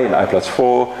 4, I and I plus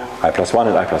 4, I plus 1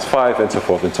 and I plus 5, and so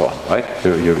forth and so on, right?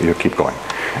 You keep going.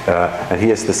 And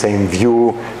here's the same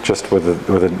view, just with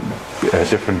a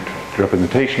different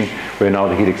representation, where now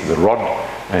the helix is a rod,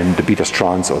 and the beta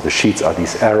strands or the sheets are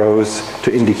these arrows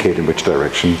to indicate in which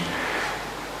direction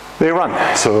they run.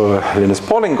 So Linus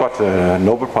Pauling got a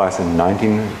Nobel Prize in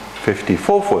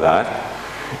 1954 for that.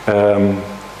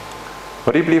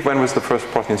 What do you believe, when was the first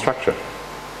protein structure?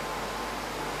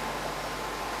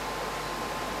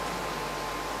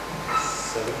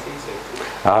 70s,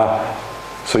 80s.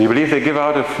 So you believe they give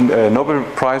out a Nobel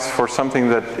Prize for something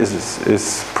that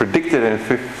is predicted in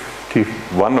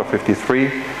 51 or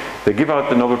 53. They give out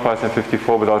the Nobel Prize in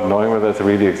 54 without knowing whether it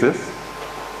really exists?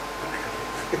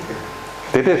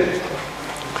 They did.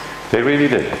 They really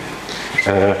did.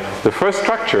 The first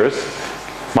structures,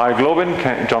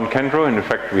 myoglobin, John Kendrew, and in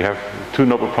fact we have 2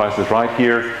 Nobel Prizes right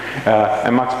here,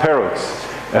 and Max Perutz.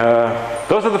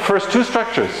 Those are the first 2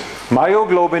 structures,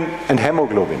 myoglobin and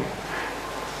hemoglobin.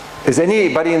 Is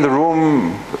anybody in the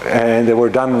room, and they were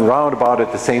done roundabout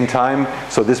at the same time,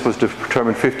 so this was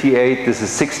determined 58, this is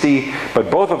 60,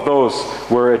 but both of those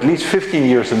were at least 15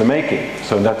 years in the making,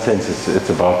 so in that sense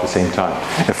it's about the same time.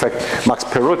 In fact, Max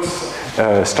Perutz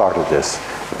started this,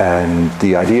 and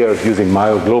the idea of using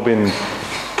myoglobin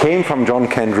came from John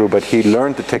Kendrew, but he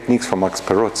learned the techniques from Max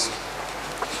Perutz.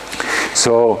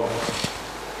 So,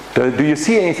 do you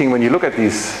see anything when you look at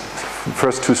these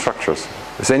first 2 structures?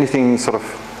 Is anything sort of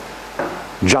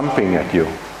jumping at you?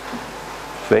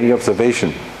 Is there any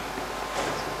observation?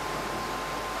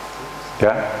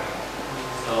 Yeah?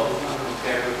 So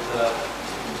compared with the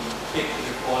kit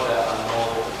before, there are a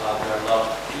lot of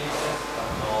pieces, but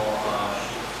no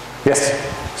sheets. Yes.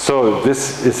 So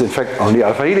this is in fact only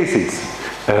alpha helices.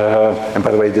 And by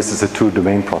the way, this is a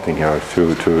 2-domain plotting here,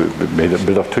 to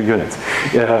build of 2 units.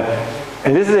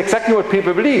 And this is exactly what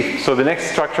people believe. So the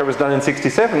next structure was done in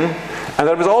 67, and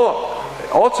that was also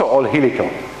all helical.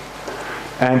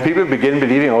 And people begin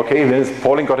believing, okay, Linus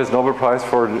Pauling got his Nobel Prize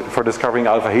for discovering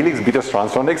alpha helix, beta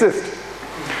strands don't exist.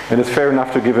 And it's fair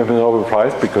enough to give him a Nobel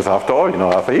Prize because after all,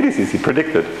 alpha helices he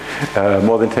predicted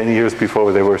more than 10 years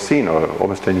before they were seen, or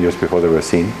almost 10 years before they were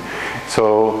seen.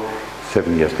 So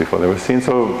 7 years before they were seen.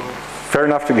 So fair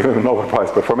enough to give him a Nobel Prize,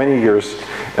 but for many years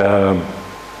that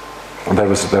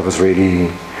was really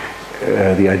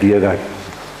the idea that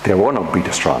there were no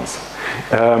beta strands.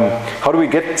 How do we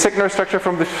get secondary structure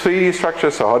from the 3D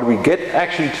structure? So how do we get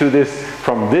actually to this,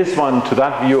 from this one to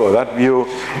that view or that view?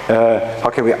 How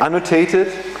can we annotate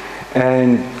it?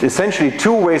 And essentially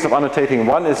 2 ways of annotating.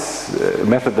 One is a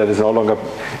method that is no longer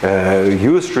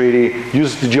used really,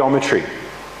 uses the geometry.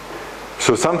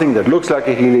 So something that looks like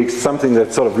a helix, something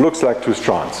that sort of looks like 2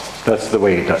 strands. That's the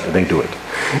way that they do it.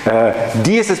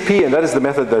 DSSP, and that is the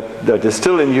method that is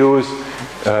still in use,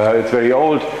 it's very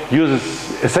old, uses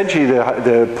essentially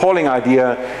the Pauling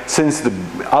idea. Since the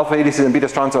alpha helices and beta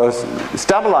strands are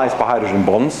stabilized by hydrogen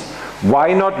bonds,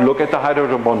 why not look at the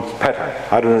hydrogen bond pattern?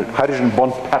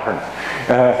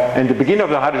 And the beginning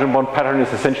of the hydrogen bond pattern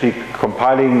is essentially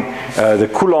compiling the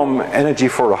Coulomb energy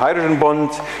for a hydrogen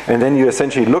bond, and then you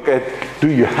essentially look at, do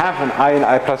you have an I and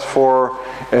I+4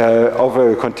 of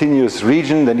a continuous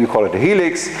region, then you call it a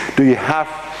helix. Do you have,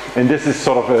 and this is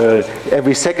sort of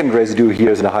every second residue here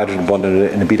is in a hydrogen bond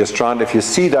and a beta strand. If you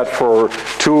see that for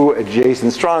 2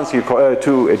 adjacent strands, you call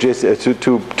two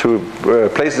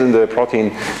places in the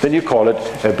protein, then you call it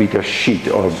a beta sheet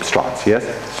or strands. Yes.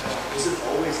 Is it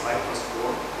always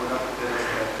I+4?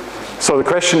 So the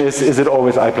question is it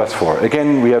always I+4?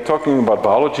 Again, we are talking about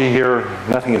biology here.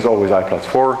 Nothing is always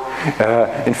I+4.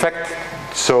 In fact,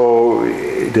 so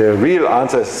the real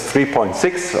answer is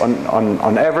 3.6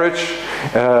 on average.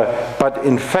 But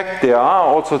in fact, there are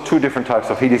also 2 different types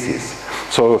of helices.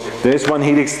 So there is one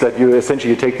helix that you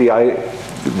essentially take the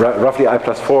roughly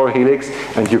I+4 helix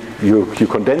and you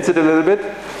condense it a little bit.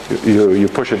 You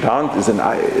push it down. It's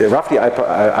roughly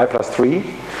I+3.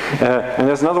 And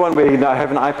there's another one where you now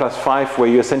have an I+5 where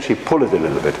you essentially pull it a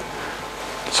little bit.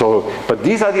 So, but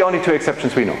these are the only 2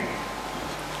 exceptions we know.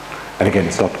 And again,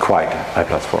 it's not quite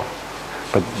I+4,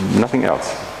 but nothing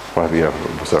else what we have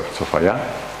observed so far, yeah?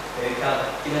 In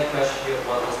that question here,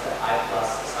 what was the I+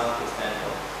 something stand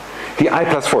for? The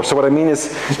I+4, so what I mean is,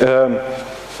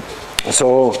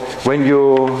 so when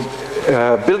you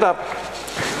build up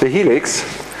the helix,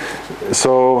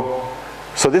 so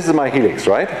this is my helix,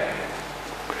 right?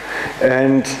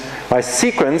 And my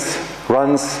sequence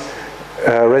runs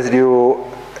residue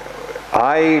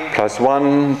I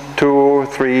 +1, 2,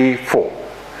 3, 4.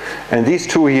 And these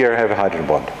 2 here have a hydrogen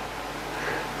bond.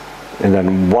 And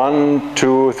then 1,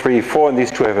 2, 3, 4, and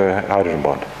these 2 have a hydrogen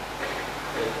bond.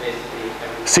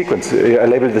 Sequence, I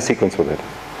labeled the sequence with it.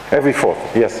 Every 4th,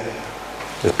 yes.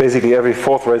 It's basically every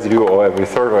 4th residue or every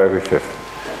 3rd or every 5th.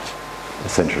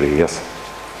 Essentially, yes.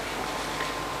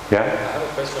 Yeah? I have a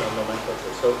question on nomenclature.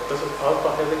 So does an alpha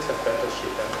helix have beta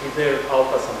sheet? And is there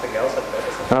alpha something else and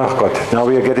beta something else? Oh God, now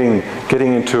we are getting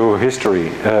into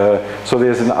history. So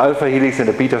there's an alpha helix and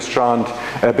a beta strand,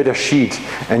 a beta sheet,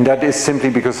 and that is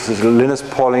simply because Linus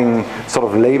Pauling sort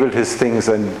of labeled his things,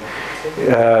 and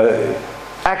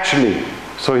actually,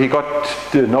 so he got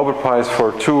the Nobel Prize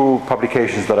for 2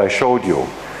 publications that I showed you.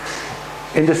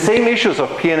 In the same issues of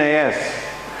PNAS,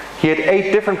 he had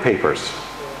 8 different papers.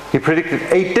 He predicted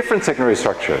 8 different secondary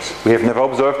structures. We have never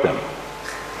observed them.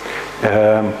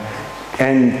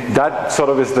 And that sort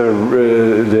of is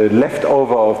the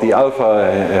leftover of the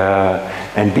alpha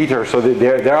and beta. So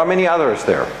there are many others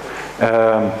there.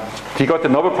 He got the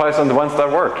Nobel Prize on the ones that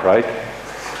worked, right?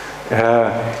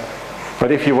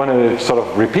 But if you want to sort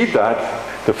of repeat that,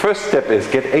 the first step is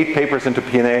get 8 papers into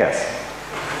PNAS.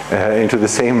 Into the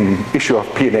same issue of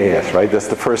PNAS, right? That's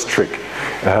the first trick.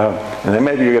 And then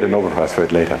maybe you get a Nobel Prize for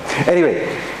it later. Anyway,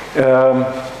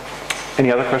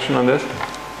 any other question on this?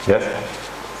 Yes?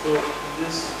 So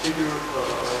this figure,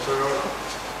 there are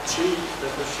 3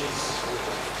 definitions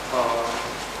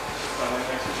right?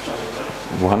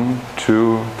 1,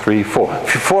 2, 3, 4.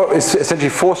 4 is essentially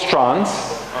 4 strands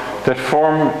that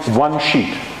form one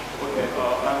sheet. Okay,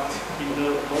 and in the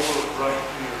lower right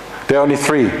here. There are only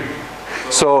 3.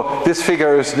 So this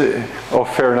figure is, oh,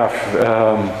 fair enough.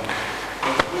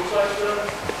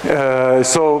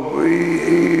 So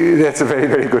that's a very,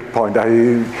 very good point.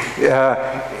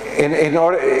 In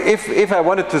order, if I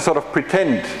wanted to sort of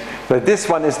pretend that this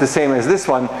one is the same as this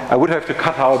one, I would have to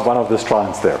cut out one of the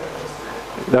strands there.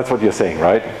 That's what you're saying,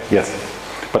 right? Yes.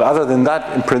 But other than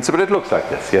that, in principle, it looks like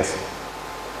this. Yes.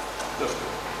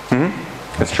 Mm-hmm.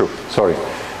 That's true. Sorry.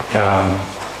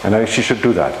 And she should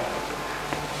do that.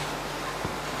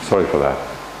 Sorry for that.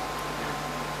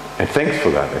 And thanks for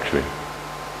that, actually.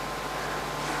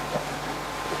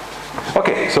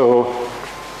 Okay, so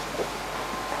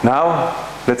now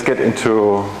let's get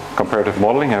into comparative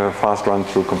modeling. I have a fast run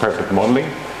through comparative modeling.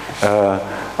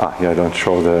 Here I don't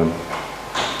show the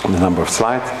number of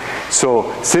slides.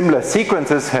 So similar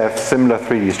sequences have similar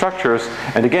 3D structures.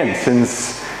 And again,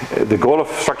 since the goal of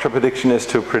structure prediction is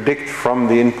to predict from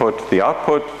the input the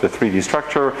output, the 3D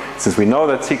structure, since we know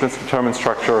that sequence determines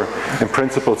structure, in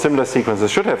principle similar sequences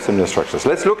should have similar structures.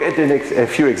 Let's look at a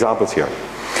few examples here.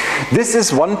 This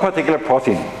is one particular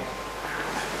protein,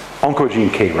 oncogene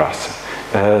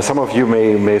KRAS. Some of you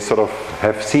may sort of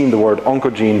have seen the word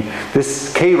oncogene.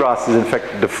 This KRAS is in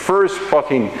fact the first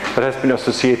protein that has been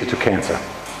associated to cancer.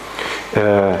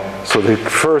 So the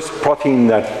first protein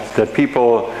that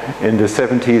people in the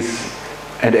 70s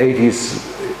and 80s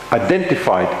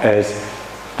identified as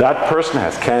that person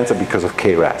has cancer because of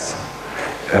KRAS.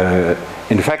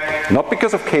 In fact, not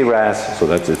because of KRAS, so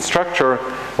that's its structure.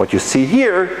 What you see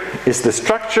here is the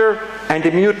structure and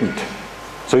a mutant.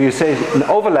 So you say an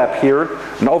overlap here,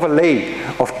 an overlay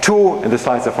of 2, and the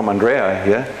slides are from Andrea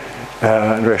here,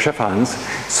 Andrea Schäferhans.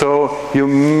 So you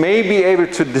may be able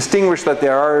to distinguish that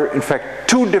there are in fact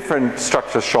 2 different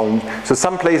structures shown. So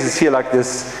some places here, like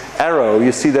this arrow,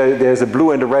 you see that there's a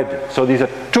blue and a red. So these are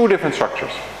 2 different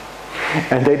structures.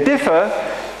 And they differ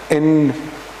in,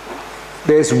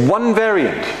 there's one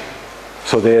variant.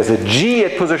 So there's a G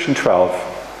at position 12.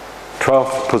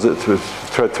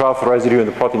 12th residue in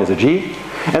the protein is a G.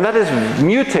 And that is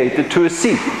mutated to a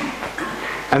C.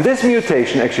 And this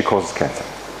mutation actually causes cancer.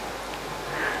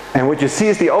 And what you see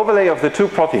is the overlay of the 2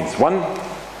 proteins. One,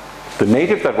 the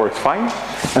native that works fine,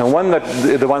 and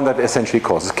the one that essentially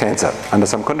causes cancer under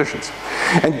some conditions.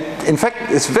 And in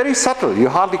fact, it's very subtle. You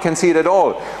hardly can see it at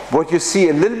all. What you see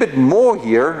a little bit more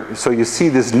here, so you see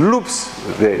these loops,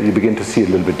 you begin to see a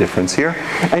little bit difference here.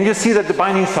 And you see that the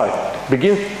binding site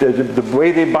begins, the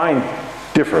way they bind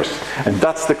differs. And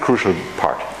that's the crucial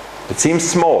part. It seems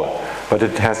small, but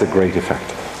it has a great effect.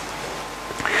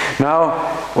 Now,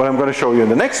 what I'm going to show you in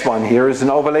the next one here is an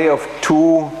overlay of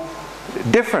 2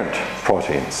 different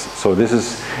proteins. So this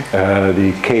is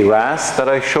the KRAS that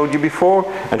I showed you before,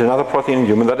 and another protein in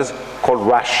human that is called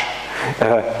RASH.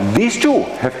 These 2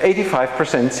 have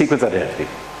 85% sequence identity.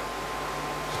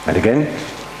 And again,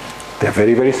 they're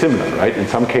very, very similar, right? In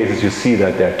some cases you see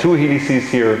that there are 2 helices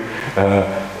here.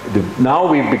 Now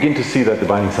we begin to see that the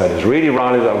binding site is really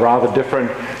rather different.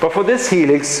 But for this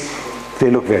helix, they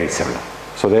look very similar.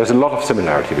 So there's a lot of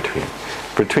similarity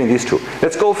between these 2.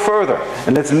 Let's go further,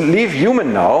 and let's leave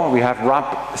human now. We have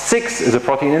RAP6 is a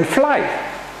protein in fly.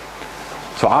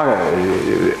 So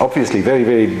obviously very,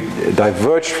 very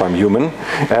diverged from human.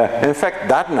 In fact,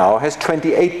 that now has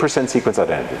 28% sequence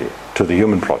identity to the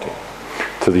human protein,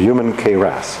 to the human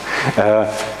KRAS.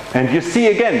 And you see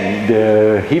again,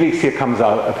 the helix here comes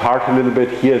out apart a little bit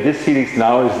here. This helix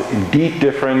now is indeed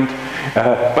different.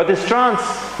 But the strands,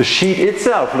 the sheet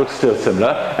itself looks still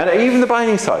similar, and even the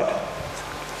binding site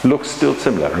looks still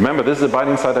similar. Remember, this is a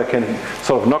binding site I can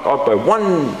sort of knock out by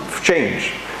one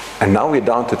change. And now we're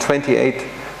down to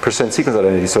 28% sequence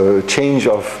identity, so a change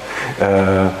of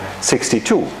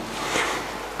 72.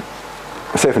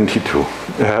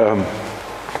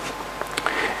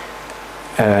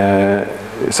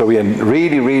 So we are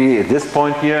really at this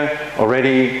point here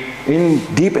already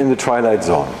deep in the twilight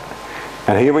zone.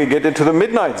 And here we get into the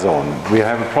midnight zone. We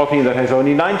have a protein that has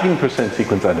only 19%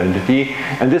 sequence identity,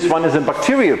 and this one is a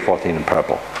bacterial protein in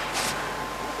purple.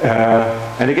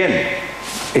 And again,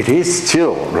 it is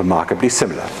still remarkably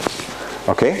similar.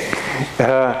 Okay?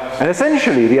 And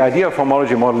essentially, the idea of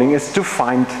homology modeling is to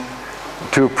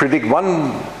predict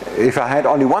one, if I had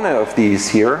only one of these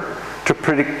here, to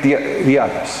predict the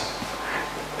others.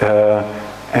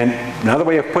 And another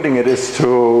way of putting it is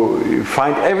to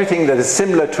find everything that is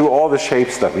similar to all the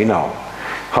shapes that we know.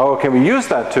 How can we use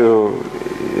that to,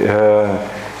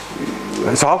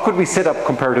 so how could we set up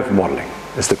comparative modeling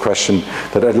is the question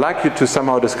that I'd like you to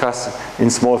somehow discuss in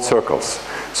small circles.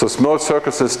 So small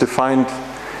circles is defined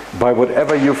by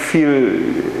whatever you feel,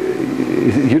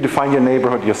 you define your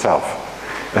neighborhood yourself.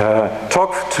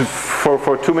 Talk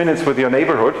for 2 minutes with your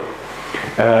neighborhood.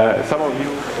 Some of you,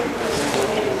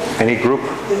 any group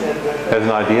has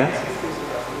an idea?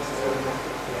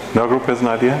 No group has an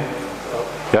idea?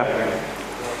 Yeah?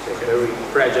 A very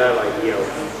fragile idea.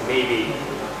 Maybe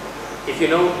if you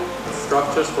know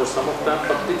structures for some of them,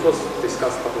 but it was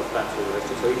discussed a couple of times in the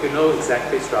lecture. So if you know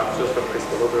exactly structures for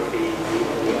crystallography,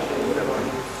 whatever,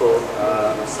 for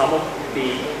some of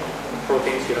the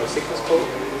proteins, you know sequence code,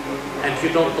 and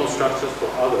you don't know structures for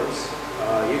others,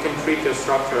 you can treat your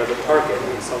structure as a target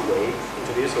in some way,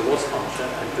 introduce a loss function,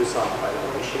 and do some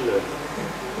machine learning.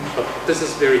 But this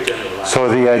is very generalized. So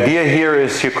the idea here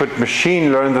is you could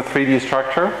machine learn the 3D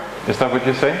structure? Is that what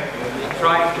you say?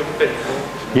 Trying to fit.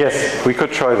 Yes, we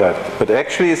could try that. But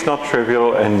actually it's not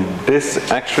trivial, and this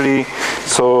actually,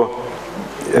 so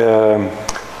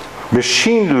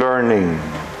machine learning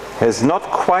has not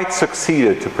quite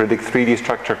succeeded to predict 3D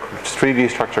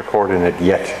structure coordinate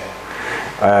yet.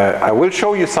 I will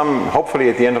show you some, hopefully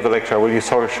at the end of the lecture, I will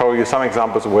show you some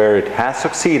examples where it has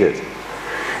succeeded.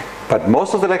 But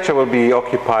most of the lecture will be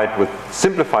occupied with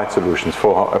simplified solutions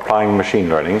for applying machine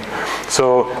learning.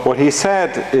 So what he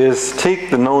said is take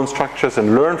the known structures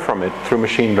and learn from it through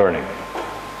machine learning.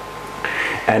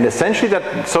 And essentially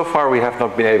that so far we have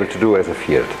not been able to do as a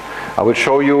field. I will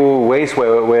show you ways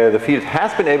where the field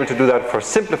has been able to do that for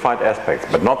simplified aspects,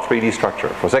 but not 3D structure,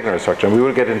 for secondary structure, and we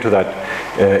will get into that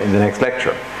in the next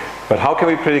lecture. But how can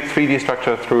we predict 3D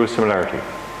structure through similarity?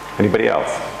 Anybody else?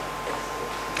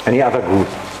 Any other group?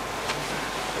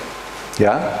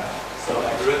 Yeah? So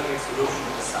algorithmic solution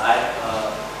aside,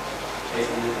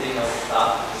 basically the thing of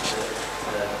start is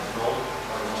the node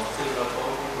or the node similar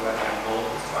code where I know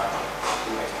the structure,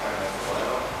 do experiments or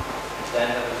whatever. Then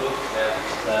have a look at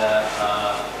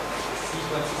the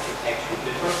sequences that actually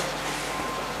differ,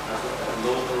 also the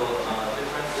local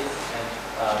differences, and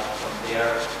from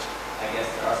there, I guess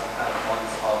there are some kind of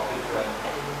points how different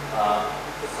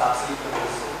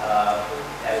subsequences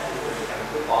have different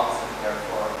chemical bonds, and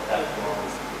therefore that will.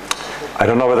 I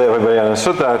don't know whether everybody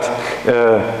understood that,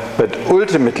 but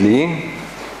ultimately,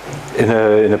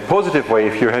 in a positive way,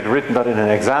 if you had written that in an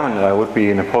exam and I would be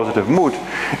in a positive mood,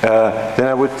 then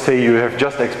I would say you have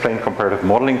just explained comparative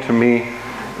modeling to me,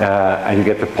 and you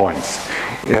get the points.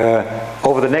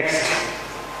 Over the next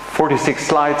 46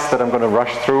 slides that I'm going to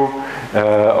rush through,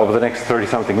 over the next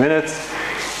 30-something minutes,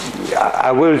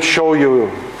 I will show you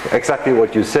exactly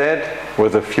what you said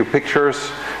with a few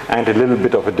pictures and a little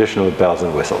bit of additional bells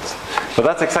and whistles. So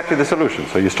that's exactly the solution.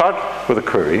 So you start with a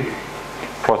query,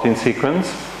 protein sequence,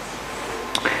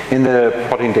 in the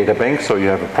protein data bank, so you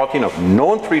have a protein of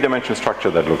known 3-dimensional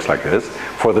structure that looks like this.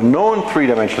 For the known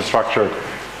 3-dimensional structure,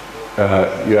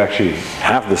 you actually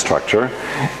have the structure.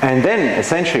 And then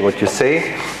essentially what you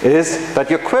say is that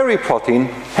your query protein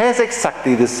has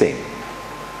exactly the same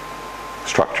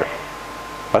structure.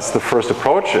 That's the first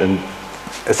approach, and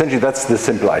essentially that's the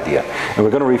simple idea. And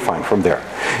we're going to refine from there.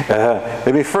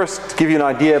 Let me first give you an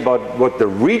idea about what the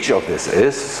reach of this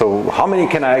is. So how many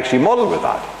can I actually model with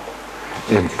that?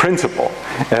 In principle.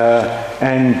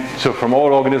 And so from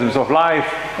all organisms of life,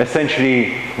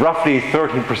 essentially roughly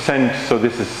 13%, so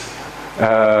this is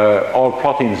all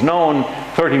proteins known,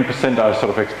 13% are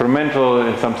sort of experimental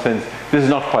in some sense. This is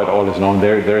not quite all is known,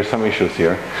 there are some issues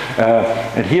here.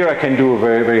 And here I can do a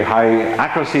very, very high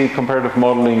accuracy comparative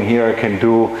modeling. Here I can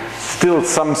do still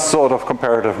some sort of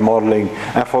comparative modeling,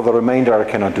 and for the remainder I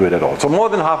cannot do it at all. So more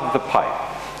than half of the pie.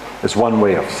 Is one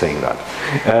way of saying that.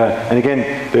 And again,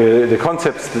 the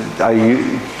concepts that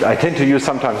I tend to use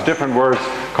sometimes different words.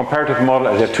 Comparative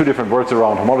model, there are two different words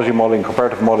around homology modeling,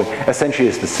 comparative modeling, essentially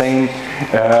is the same.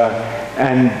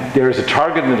 And there is a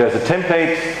target and there's a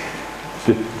template.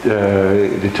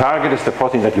 The target is the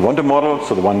protein that you want to model,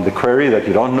 so the query that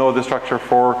you don't know the structure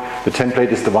for. The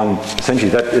template is the one, essentially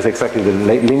that is exactly the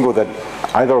lingo that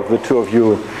either of the two of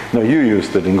you, no, you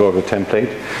used the Lingova template.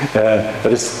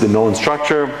 That is the known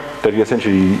structure that you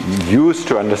essentially use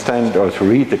to understand or to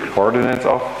read the coordinates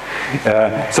of.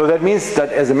 So that means that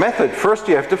as a method, first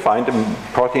you have to find a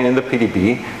protein in the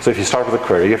PDB. So if you start with a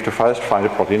query, you have to first find a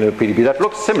protein in the PDB that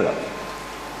looks similar.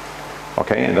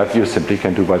 Okay, and that you simply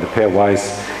can do by the pairwise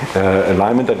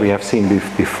alignment that we have seen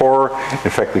before.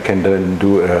 In fact, we can then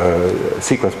do a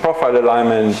sequence profile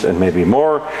alignment and maybe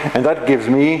more, and that gives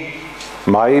me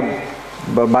my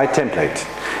template.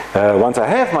 Once I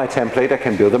have my template, I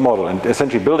can build a model, and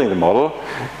essentially building the model,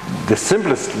 the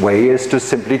simplest way is to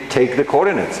simply take the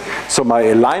coordinates. So my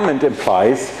alignment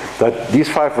implies that these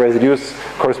 5 residues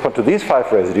correspond to these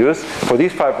 5 residues. For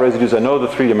these 5 residues, I know the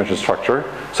 3-dimensional structure.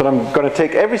 So I'm going to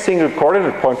take every single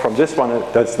coordinate point from this one,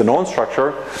 that's the known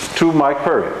structure, to my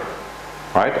query.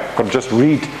 Right? I'm going to just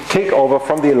take over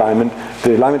from the alignment.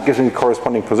 The alignment gives me the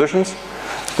corresponding positions.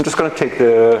 I'm just going to take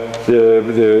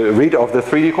the read of the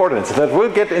 3D coordinates. That will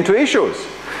get into issues,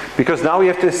 because now we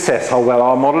have to assess how well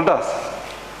our model does.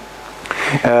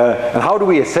 And how do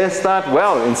we assess that?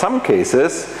 Well, in some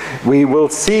cases, we will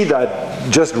see that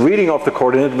just reading of the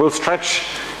coordinate will stretch,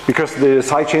 because the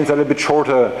side chains are a little bit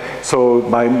shorter. So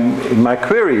in my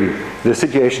query, the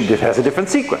situation has a different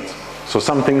sequence. So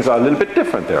some things are a little bit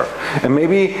different there. And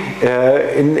maybe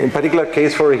in particular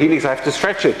case for a helix, I have to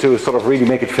stretch it to sort of really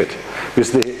make it fit,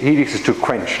 because the helix is too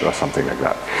quenched or something like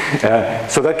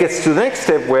that. So that gets to the next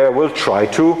step, where we'll try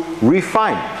to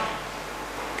refine.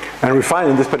 And refine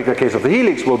in this particular case of the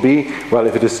helix will be, well,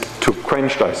 if it is too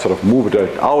quenched, I sort of move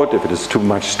it out. If it is too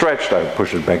much stretched, I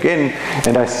push it back in.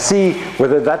 And I see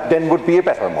whether that then would be a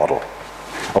better model.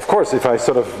 Of course, if I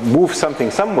sort of move something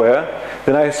somewhere,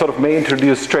 then I sort of may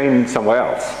introduce strain somewhere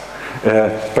else.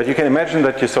 But you can imagine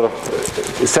that you sort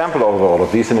of sample over all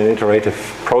of these in an iterative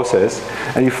process,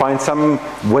 and you find some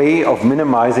way of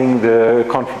minimizing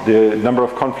the number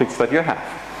of conflicts that you have.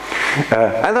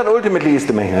 And that ultimately is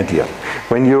the main idea.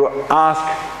 When you ask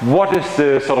what is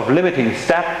the sort of limiting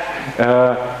step,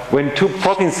 when 2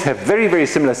 proteins have very, very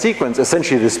similar sequence,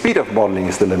 essentially the speed of modeling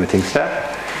is the limiting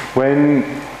step. When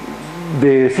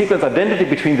the sequence identity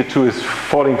between the 2 is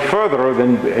falling further,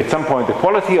 then at some point the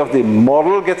quality of the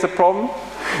model gets a problem.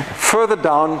 Further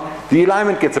down, the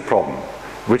alignment gets a problem,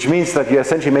 which means that you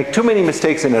essentially make too many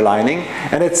mistakes in aligning,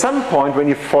 and at some point when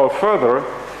you fall further,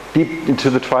 deep into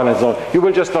the twilight zone, you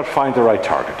will just not find the right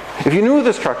target. If you knew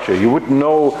the structure, you would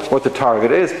know what the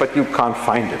target is, but you can't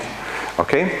find it.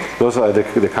 Okay? Those are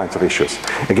the kinds of issues.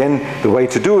 Again, the way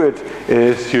to do it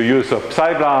is you use a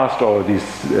PsyBlast or these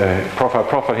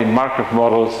profile Markov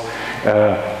models.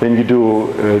 Then you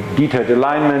do detailed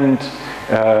alignment,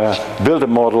 build a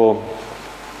model,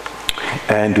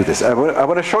 and do this. I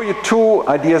want to show you 2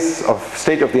 ideas of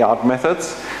state-of-the-art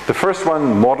methods. The first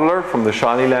one, Modeler from the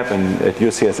Charlie Lab at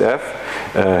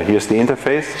UCSF. Here's the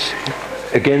interface.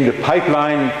 Again, the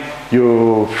pipeline,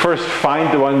 you first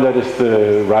find the one that is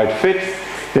the right fit.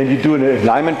 Then you do an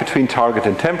alignment between target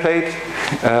and template.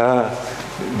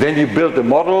 Then you build the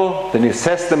model. Then you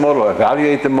assess the model,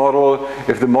 evaluate the model.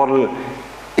 If the model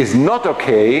is not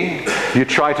okay, you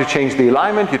try to change the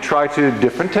alignment. You try to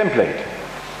different template.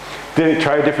 Did you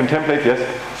try a different template? Yes?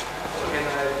 Can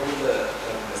I do the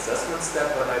assessment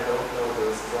step when I don't know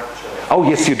the structure? Oh,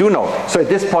 yes, you do know. So at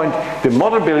this point, the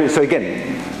model building, so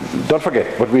again, don't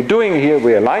forget, what we're doing here,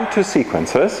 we align 2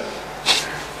 sequences,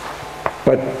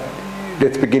 but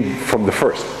let's begin from the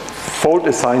first. Fold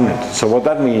assignment. So what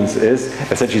that means is,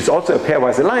 essentially it's also a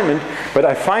pairwise alignment, but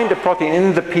I find a protein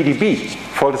in the PDB.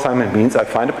 Fold assignment means I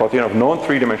find a protein of known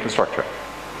 3-dimensional structure,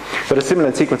 but a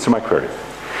similar sequence to my query.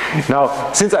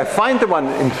 Now, since I find the one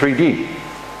in 3D,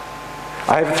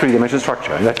 I have a 3-dimensional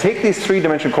structure, and I take these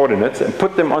 3-dimensional coordinates and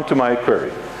put them onto my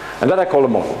query, and that I call a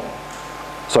model.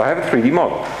 So I have a 3D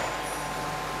model,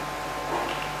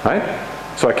 right?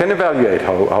 So I can evaluate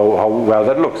how well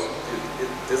that looks.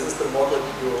 This is the model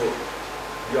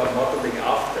you are modeling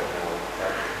after now.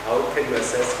 How can you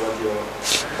assess what your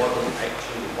model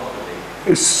actually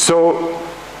modeling? So,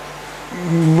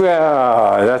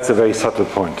 well, that's a very subtle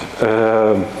point.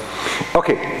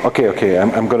 Okay.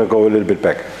 I'm going to go a little bit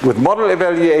back. With model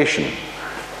evaluation,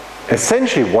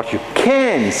 essentially what you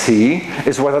can see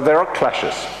is whether there are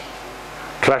clashes.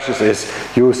 Clashes is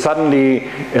you suddenly,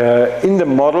 in the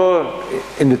model,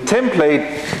 in the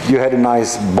template, you had a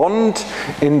nice bond.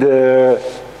 In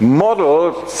the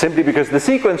model, simply because the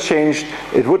sequence changed,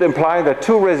 it would imply that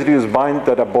 2 residues bind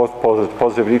that are both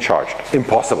positively charged.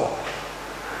 Impossible.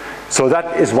 So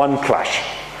that is one clash.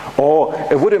 Or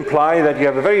it would imply that you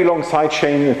have a very long side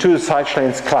chain and 2 side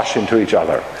chains clash into each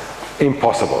other.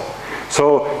 Impossible.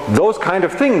 So those kind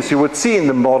of things you would see in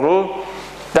the model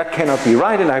that cannot be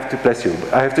right, and I have to, bless you,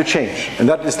 I have to change. And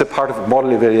that is the part of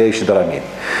model evaluation that I mean.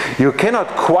 You cannot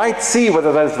quite see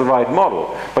whether that is the right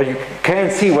model, but you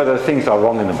can see whether things are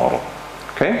wrong in the model.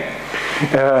 Okay?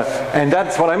 And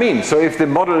that's what I mean. So if the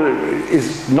model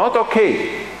is not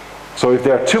okay, so if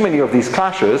there are too many of these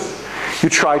clashes, you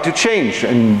try to change.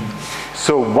 And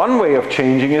so one way of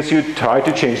changing is you try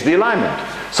to change the alignment.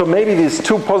 So maybe these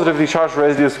two positively charged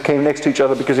residues came next to each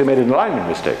other because you made an alignment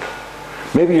mistake.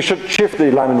 Maybe you should shift the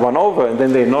alignment one over and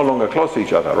then they're no longer close to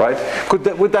each other, right?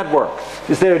 Would that work?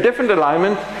 Is there a different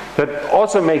alignment that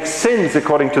also makes sense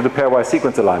according to the pairwise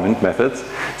sequence alignment methods?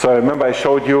 So I remember I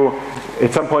showed you,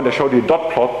 at some point I showed you a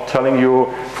dot plot telling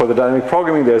you for the dynamic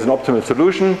programming there's an optimal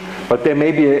solution, but there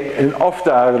may be an off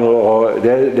diagonal, or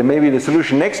there may be the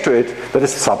solution next to it that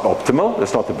is suboptimal,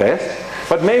 that's not the best,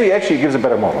 but maybe actually gives a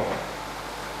better model.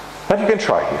 That you can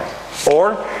try here.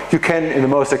 Or you can, in the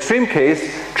most extreme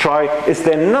case, try, is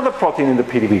there another protein in the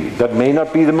PDB that may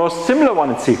not be the most similar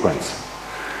one in sequence,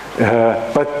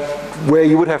 but where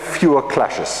you would have fewer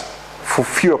clashes,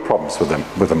 fewer problems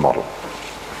with the model.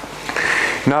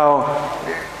 Now,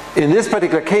 in this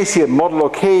particular case here, model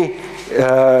OK,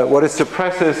 what it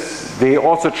suppresses, they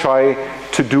also try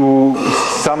to do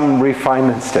some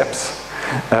refinement steps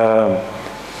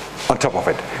on top of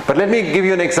it. But let me give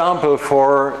you an example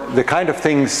for the kind of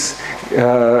things,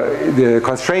 the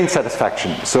constraint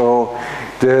satisfaction. So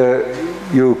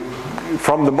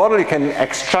from the model you can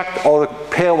extract all the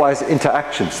pairwise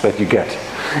interactions that you get.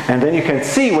 And then you can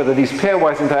see whether these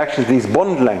pairwise interactions, these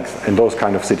bond lengths in those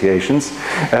kind of situations,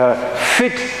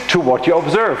 fit to what you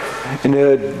observe.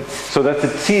 So that's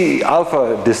the T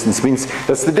alpha distance, means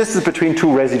that's the distance between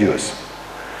two residues.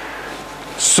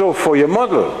 So for your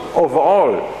model,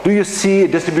 overall, do you see a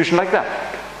distribution like that?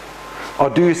 Or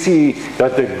do you see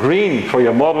that the green for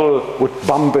your model would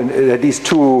bump, these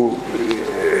two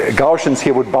Gaussians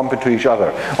here would bump into each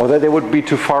other, or that they would be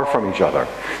too far from each other?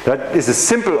 That is a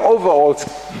simple overall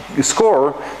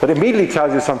score that immediately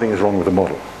tells you something is wrong with the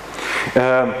model.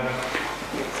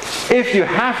 If you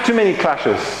have too many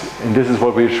clashes, and this is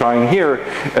what we're trying here,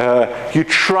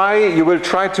 you will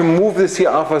try to move the C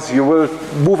alphas, you will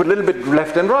move a little bit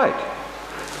left and right,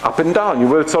 up and down. You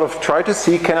will sort of try to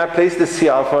see, can I place this C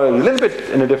alpha a little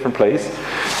bit in a different place,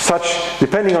 such,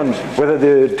 depending on whether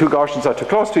the two Gaussians are too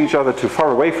close to each other, too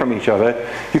far away from each other,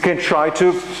 you can try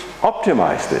to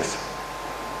optimize this,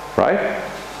 right?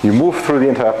 You move through the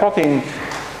entire protein.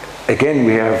 Again,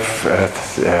 we have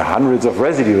hundreds of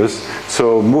residues,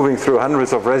 so moving through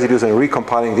hundreds of residues and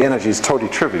recompiling the energy is totally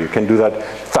trivial. You can do that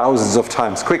thousands of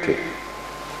times quickly.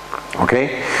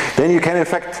 Okay? Then you can, in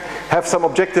fact, have some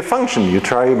objective function. You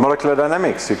try molecular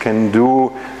dynamics. You can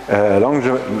do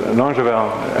Langevin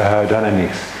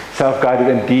dynamics,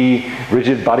 self-guided MD,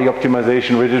 rigid body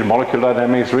optimization, rigid molecular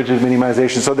dynamics, rigid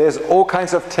minimization. So there's all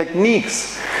kinds of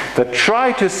techniques that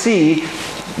try to see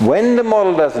when the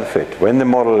model doesn't fit, when the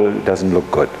model doesn't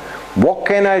look good, what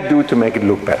can I do to make it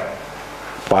look better?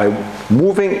 By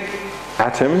moving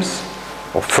atoms,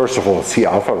 or first of all C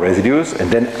alpha residues,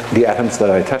 and then the atoms that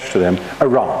are attached to them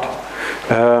around.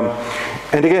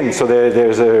 And again, so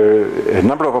there's a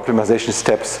number of optimization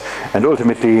steps, and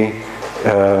ultimately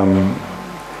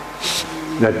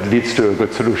that leads to a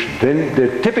good solution. Then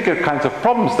the typical kinds of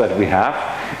problems that we have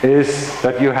is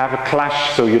that you have a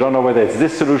clash, so you don't know whether it's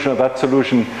this solution or that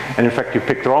solution, and in fact you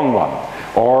picked the wrong one.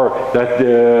 Or that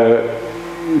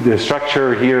the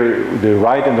structure here, the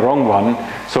right and the wrong one,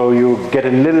 so you get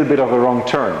a little bit of a wrong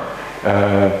turn.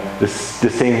 The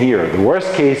same here. The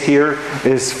worst case here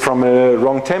is from a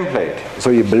wrong template. So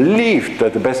you believed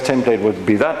that the best template would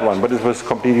be that one, but it was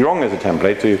completely wrong as a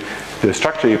template. So the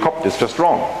structure you copied is just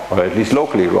wrong, or at least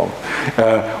locally wrong.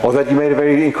 Or that you made a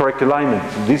very incorrect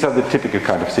alignment. These are the typical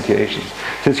kind of situations.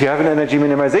 Since you have an energy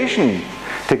minimization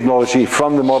technology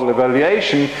from the model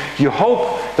evaluation, you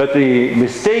hope that the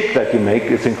mistake that you make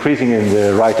is increasing in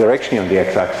the right direction on the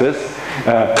x-axis.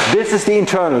 This is the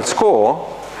internal score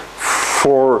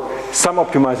for some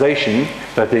optimization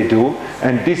that they do,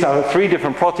 and these are 3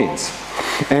 different proteins.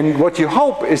 And what you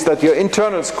hope is that your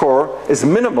internal score is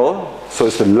minimal, so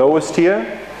it's the lowest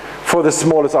here, for the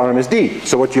smallest RMSD.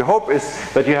 So what you hope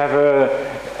is that you have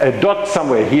a dot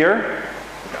somewhere here,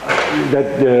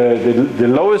 that the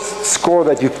lowest score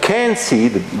that you can see,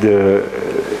 the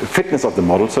fitness of the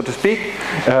model, so to speak,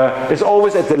 is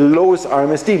always at the lowest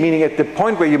RMSD, meaning at the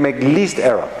point where you make least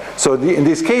error. So in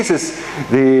these cases,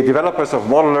 the developers of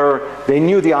Modeler, they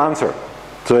knew the answer.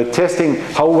 So they're testing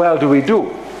how well do we do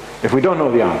if we don't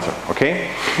know the answer, okay?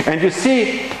 And you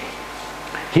see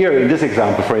here in this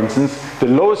example, for instance, the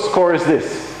lowest score is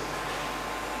this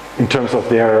in terms of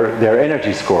their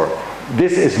energy score.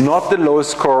 this is not the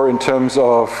lowest score in terms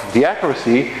of the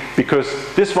accuracy, because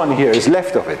this one here is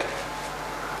left of it,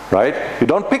 right? You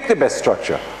don't pick the best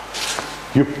structure.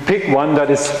 You pick one that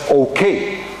is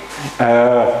okay.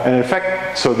 And in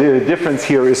fact, so the difference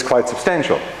here is quite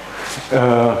substantial.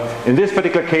 In this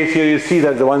particular case here, you see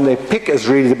that the one they pick is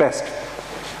really the best.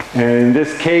 In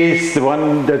this case, the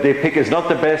one that they pick is not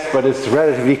the best, but it's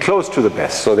relatively close to the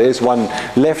best. So there is one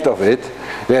left of it.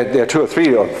 There are 2 or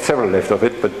 3 or several left of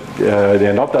it, but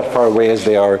they're not that far away as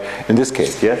they are in this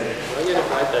case, yes? Well, you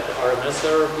define that RMS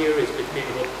error here is between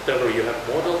whatever you have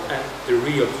modeled and the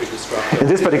real 3D structure. In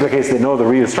this particular case, they know the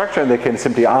real structure, and they can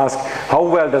simply ask, how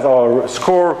well does our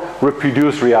score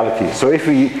reproduce reality? So if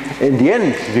we, in the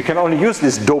end, you can only use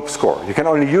this dope score. You can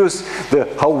only use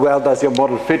the how well does your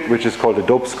model fit, which is called a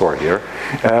dope score here.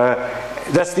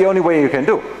 That's the only way you can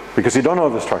do, because you don't know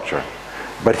the structure.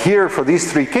 But here, for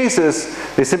these 3 cases,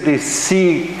 they simply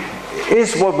see,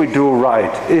 is what we do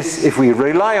right? Is, if we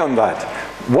rely on that,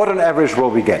 what on average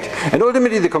will we get? And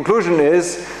ultimately the conclusion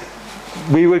is,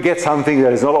 we will get something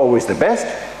that is not always the best,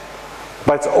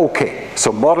 but it's okay.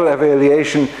 So model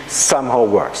evaluation somehow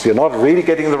works. You're not really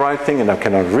getting the right thing, and I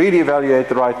cannot really evaluate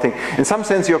the right thing. In some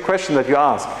sense, your question that you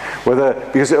ask, whether,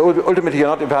 because ultimately you're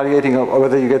not evaluating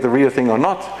whether you get the real thing or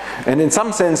not. And in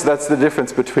some sense, that's the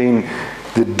difference between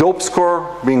the dope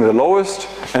score being the lowest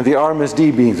and the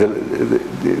RMSD being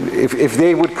if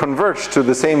they would converge to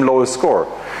the same lowest score,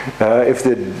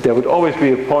 there would always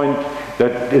be a point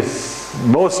that is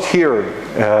most here,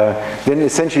 then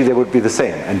essentially they would be the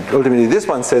same. And ultimately this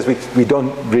one says we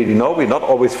don't really know, we're not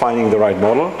always finding the right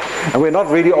model, and we're not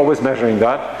really always measuring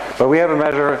that, but we have a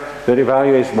measure that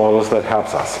evaluates models that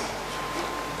helps us.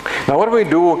 Now what do we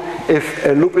do if a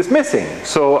loop is missing?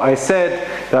 So I said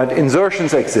that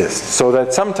insertions exist, so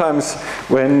that sometimes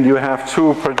when you have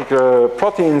 2 particular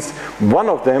proteins, one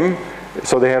of them,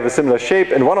 so they have a similar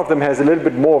shape, and one of them has a little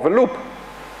bit more of a loop.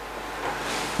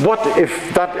 What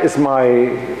if that is my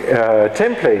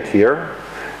template here,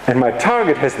 and my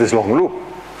target has this long loop?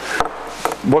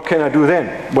 What can I do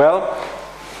then? Well,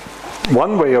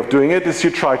 one way of doing it is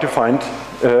you try to find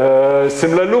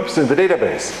similar loops in the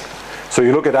database. So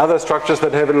you look at other structures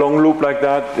that have a long loop like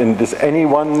that, and does any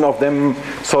one of them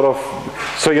sort of,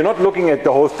 so you're not looking at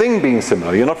the whole thing being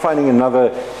similar. You're not finding another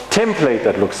template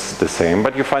that looks the same,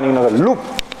 but you're finding another loop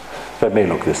that may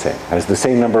look the same, has the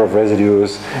same number of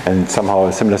residues and somehow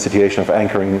a similar situation of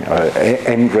anchoring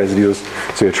end residues.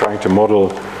 So you're trying to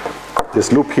model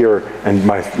this loop here, and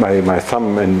my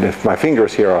thumb and my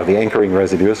fingers here are the anchoring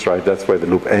residues, right? That's where the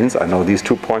loop ends. I know these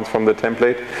 2 points from the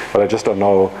template, but I just don't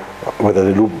know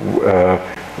whether the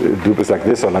loop is like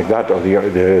this or like that, or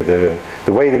the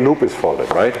way the loop is folded,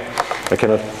 right? I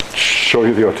cannot show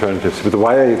you the alternatives. With the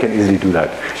wire you can easily do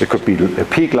that. It could be a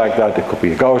peak like that, it could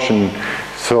be a Gaussian,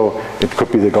 so it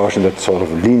could be the Gaussian that sort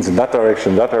of leans in that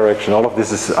direction, all of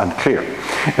this is unclear.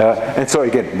 And so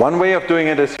again, one way of doing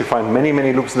it is you find many,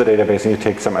 many loops in the database and you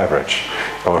take some average.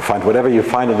 Or find whatever you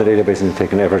find in the database and you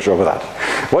take an average over that.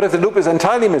 What if the loop is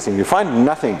entirely missing? You find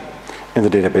nothing in the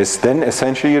database, then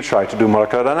essentially you try to do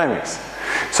molecular dynamics.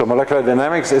 So molecular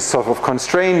dynamics is sort of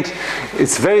constrained.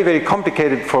 It's very, very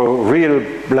complicated for real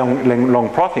long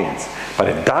proteins, but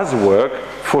it does work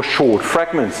for short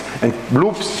fragments and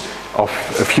loops of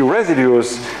a few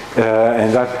residues,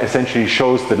 and that essentially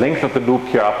shows the length of the loop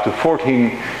here up to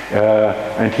 14,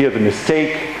 and here the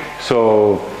mistake.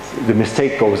 So the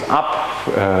mistake goes up.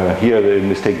 Here the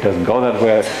mistake doesn't go that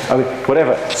way. I mean,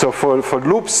 whatever. So for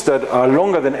loops that are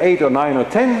longer than 8 or 9 or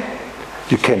 10,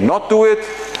 you cannot do it.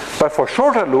 But for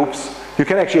shorter loops, you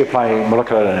can actually apply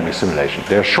molecular dynamic simulation.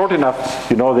 They're short enough,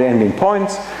 you know the ending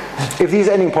points. If these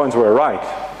ending points were right,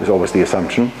 is always the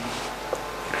assumption,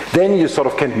 then you sort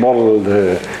of can model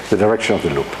the direction of the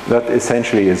loop. That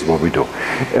essentially is what we do.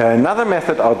 Another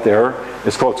method out there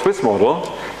is called Swiss model,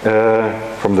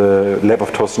 from the lab of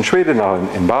Thorsten Schwede now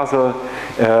in Basel.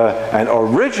 And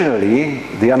originally,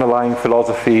 the underlying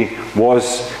philosophy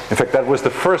was, in fact, that was the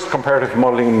first comparative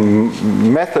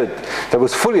modeling method that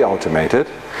was fully automated,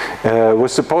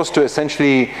 was supposed to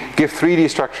essentially give 3D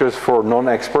structures for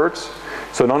non-experts.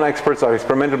 So non-experts are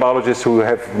experimental biologists who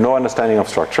have no understanding of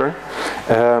structure.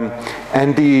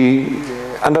 And the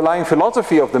underlying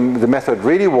philosophy of the method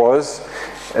really was,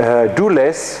 do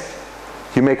less,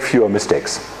 you make fewer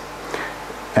mistakes.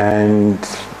 And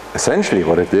essentially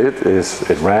what it did is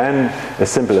it ran a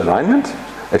simple alignment,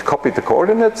 it copied the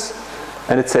coordinates,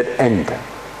 and it said end.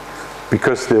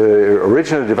 Because the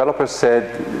original developers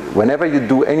said, whenever you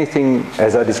do anything,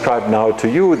 as I described now to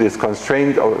you, this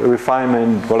constraint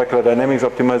refinement, molecular dynamics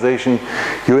optimization,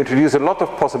 you introduce a lot of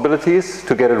possibilities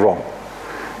to get it wrong.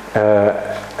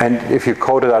 And if you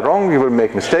coded that wrong, you will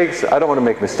make mistakes. I don't want to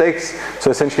make mistakes, so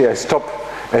essentially I stop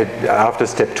after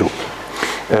step 2.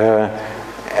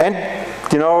 And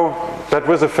you know, that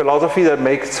was a philosophy that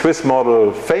makes Swiss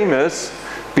model famous,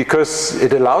 because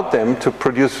it allowed them to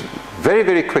produce very,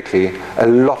 very quickly a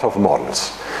lot of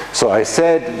models. So I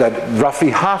said that roughly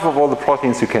half of all the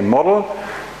proteins you can model.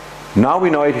 Now we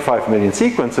know 85 million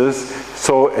sequences,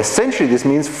 so essentially this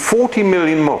means 40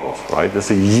 million models, right?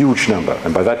 That's a huge number,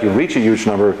 and by that you reach a huge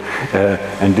number,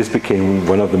 and this became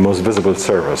one of the most visible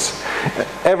servers.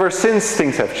 Ever since,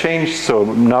 things have changed, so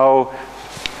now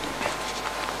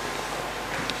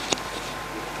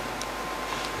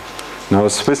a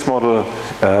Swiss model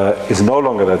is no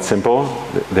longer that simple.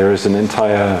 There is an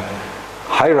entire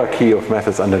hierarchy of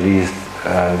methods underneath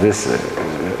this.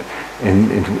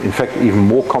 In fact, even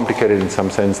more complicated in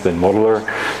some sense than modeler.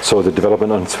 So the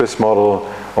development on Swiss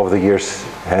model over the years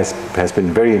has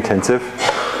been very intensive.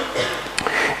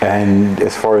 And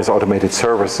as far as automated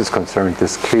servers is concerned,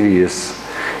 this clearly is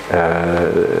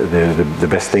the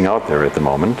best thing out there at the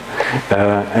moment.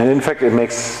 And in fact, it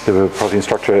makes the protein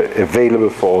structure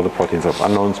available for all the proteins of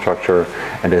unknown structure.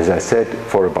 And as I said,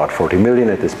 for about 40 million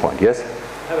at this point. Yes?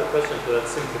 I have a question to that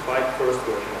simplified first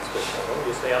version of Swiss model.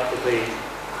 You say after the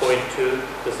point 2,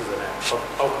 this is an n.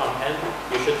 How come n?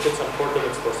 You should put some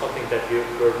coordinates for something that you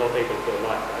were not able to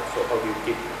align, right? So how do you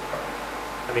keep?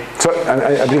 I mean. So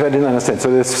I believe I didn't understand. So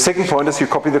the second point is you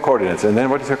copy the coordinates, and then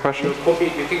what is your question? You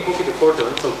can copy the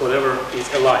coordinates of whatever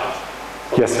is aligned.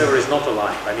 But yes. Whatever is not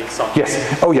aligned, I mean something.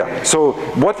 Yes. Oh yeah. So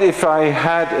what if I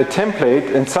had a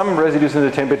template and some residues in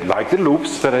the template, like the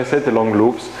loops that I said, the long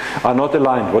loops, are not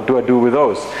aligned? What do I do with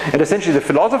those? And essentially the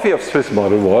philosophy of Swiss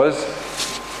model was,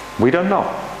 we don't know.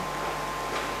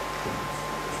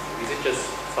 Is it just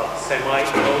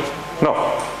semi-known?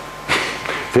 No.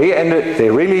 They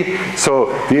really,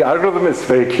 so the algorithm is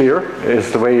very clear,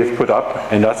 is the way it's put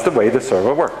up, and that's the way the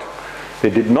server worked. They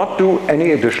did not do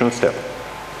any additional step.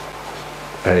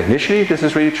 Initially, this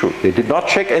is really true. They did not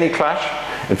check any clash.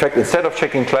 In fact, instead of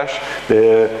checking clash,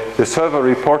 the server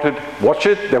reported, watch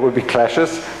it, there will be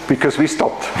clashes, because we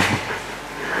stopped.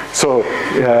 So,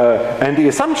 and the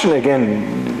assumption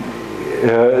again,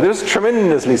 this was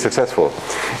tremendously successful.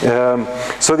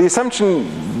 So the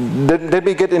assumption, let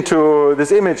me get into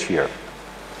this image here.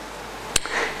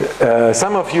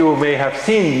 Some of you may have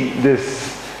seen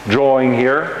this drawing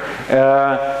here,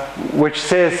 which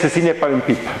says ceci n'est pas une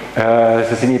pipe.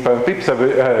 Ceci n'est pas une pipe,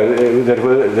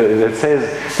 that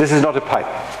says this is not a pipe.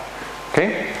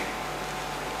 Okay?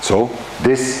 So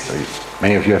this,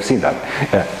 many of you have seen that.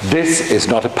 This is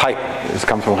not a pipe. This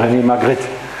comes from René Magritte.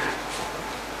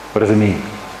 What does it mean?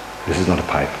 This is not a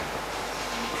pipe.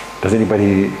 Does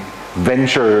anybody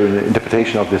venture an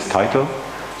interpretation of this title?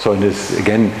 So in this,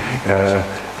 again,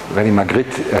 René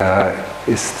Magritte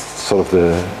is sort of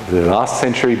the last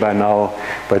century by now,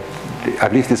 but I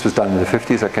believe this was done in the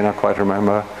 50s, I cannot quite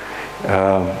remember.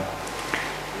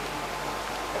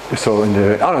 So in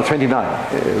the,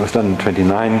 29, it was done in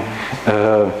 29.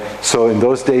 So in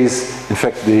those days, in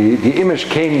fact, the image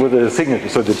came with a signature,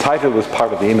 so the title was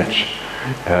part of the image.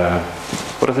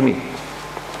 What does it mean?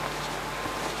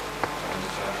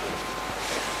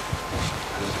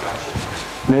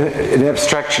 An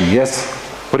abstraction, yes.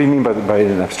 What do you mean by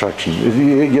an abstraction?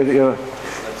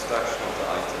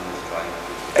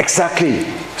 Exactly.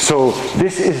 So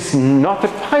this is not a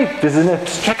pipe, this is an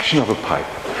abstraction of a pipe.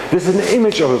 This is an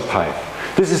image of a pipe.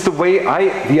 This is the way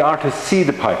the artist, see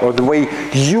the pipe, or the way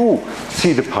you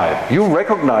see the pipe. You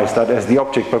recognize that as the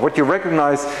object, but what you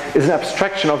recognize is an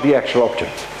abstraction of the actual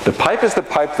object. The pipe is the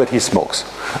pipe that he smokes.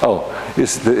 Oh,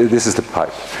 this is the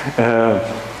pipe.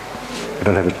 I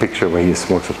don't have a picture where he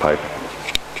smokes a pipe.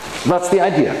 That's the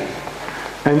idea.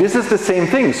 And this is the same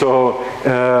thing. So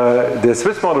the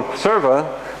Swiss model server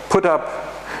put up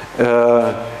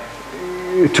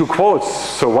two quotes.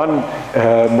 So one,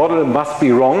 model must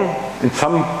be wrong in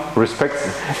some respects,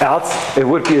 else it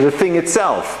would be the thing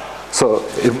itself. So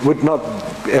it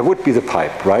would be the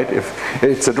pipe, right? If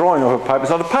it's a drawing of a pipe,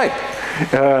 it's not a pipe.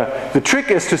 The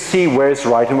trick is to see where it's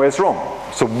right and where it's wrong.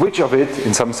 So which of it,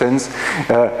 in some sense,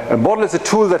 a model is a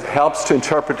tool that helps to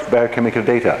interpret biochemical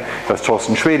data. That's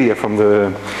Thorsten Schwedier from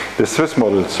the Swiss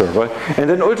model server. And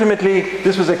then ultimately,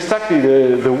 this was exactly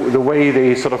the way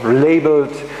they sort of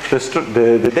labeled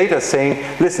the data, saying,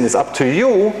 listen, it's up to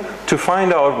you to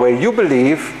find out where you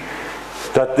believe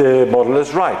that the model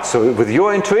is right. So with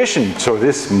your intuition, so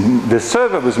this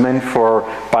server was meant for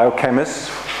biochemists,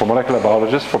 for molecular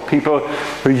biologists, for people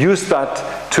who use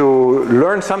that to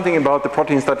learn something about the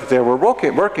proteins that they were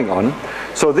working on.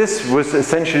 So this was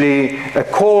essentially a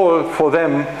call for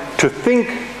them to think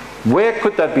Where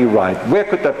could that be right? Where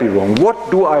could that be wrong? What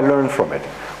do I learn from it?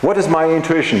 What is my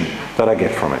intuition that I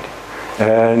get from it?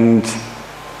 And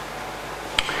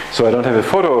so I don't have a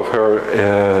photo of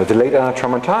her. The late Anna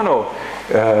Tramontano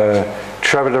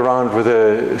traveled around with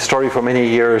a story for many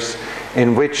years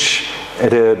in which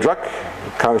at a drug,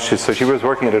 so she was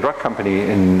working at a drug company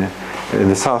in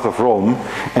the south of Rome,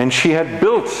 and she had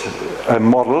built a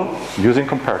model using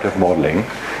comparative modeling,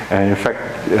 and in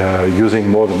fact using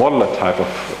more the modeler type of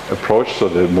approach, so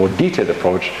the more detailed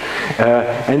approach,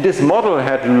 and this model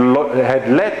had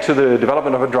led to the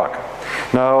development of a drug.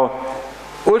 Now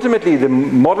ultimately the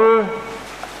model,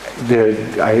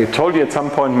 I told you at some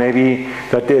point maybe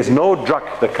that there's no drug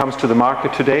that comes to the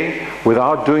market today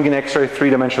without doing an X-ray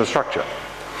three-dimensional structure.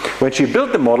 When she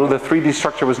built the model, the 3D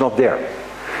structure was not there.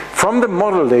 From the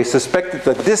model, they suspected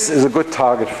that this is a good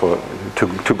target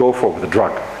to go for with a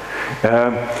drug.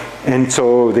 And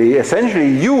so they essentially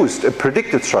used a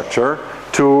predicted structure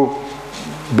to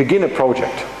begin a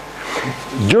project.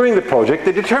 During the project,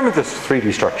 they determined this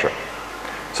 3D structure.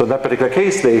 So in that particular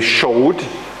case, they showed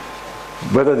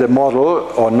whether the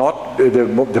model or not,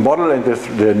 the model and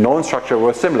the known structure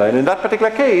were similar. And in that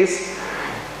particular case,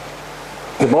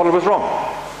 the model was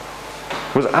wrong.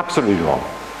 It was absolutely wrong.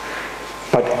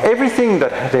 But everything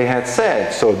that they had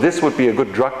said, so this would be a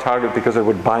good drug target because it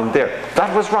would bind there,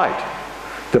 that was right.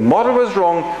 The model was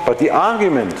wrong, but the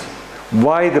argument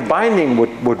why the binding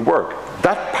would work,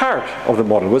 that part of the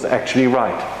model was actually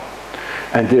right.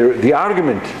 And the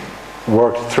argument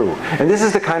worked through. And this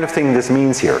is the kind of thing this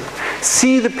means here.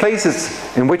 See the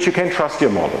places in which you can trust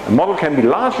your model. A model can be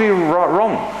largely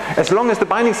wrong, as long as the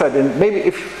binding side, and maybe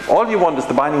if all you want is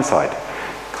the binding side,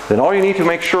 then all you need to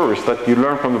make sure is that you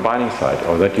learn from the binding side,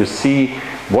 or that you see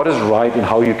what is right and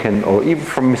how you can, or even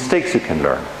from mistakes you can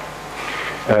learn.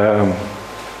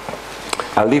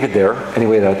 I'll leave it there.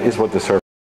 Anyway, that is what the survey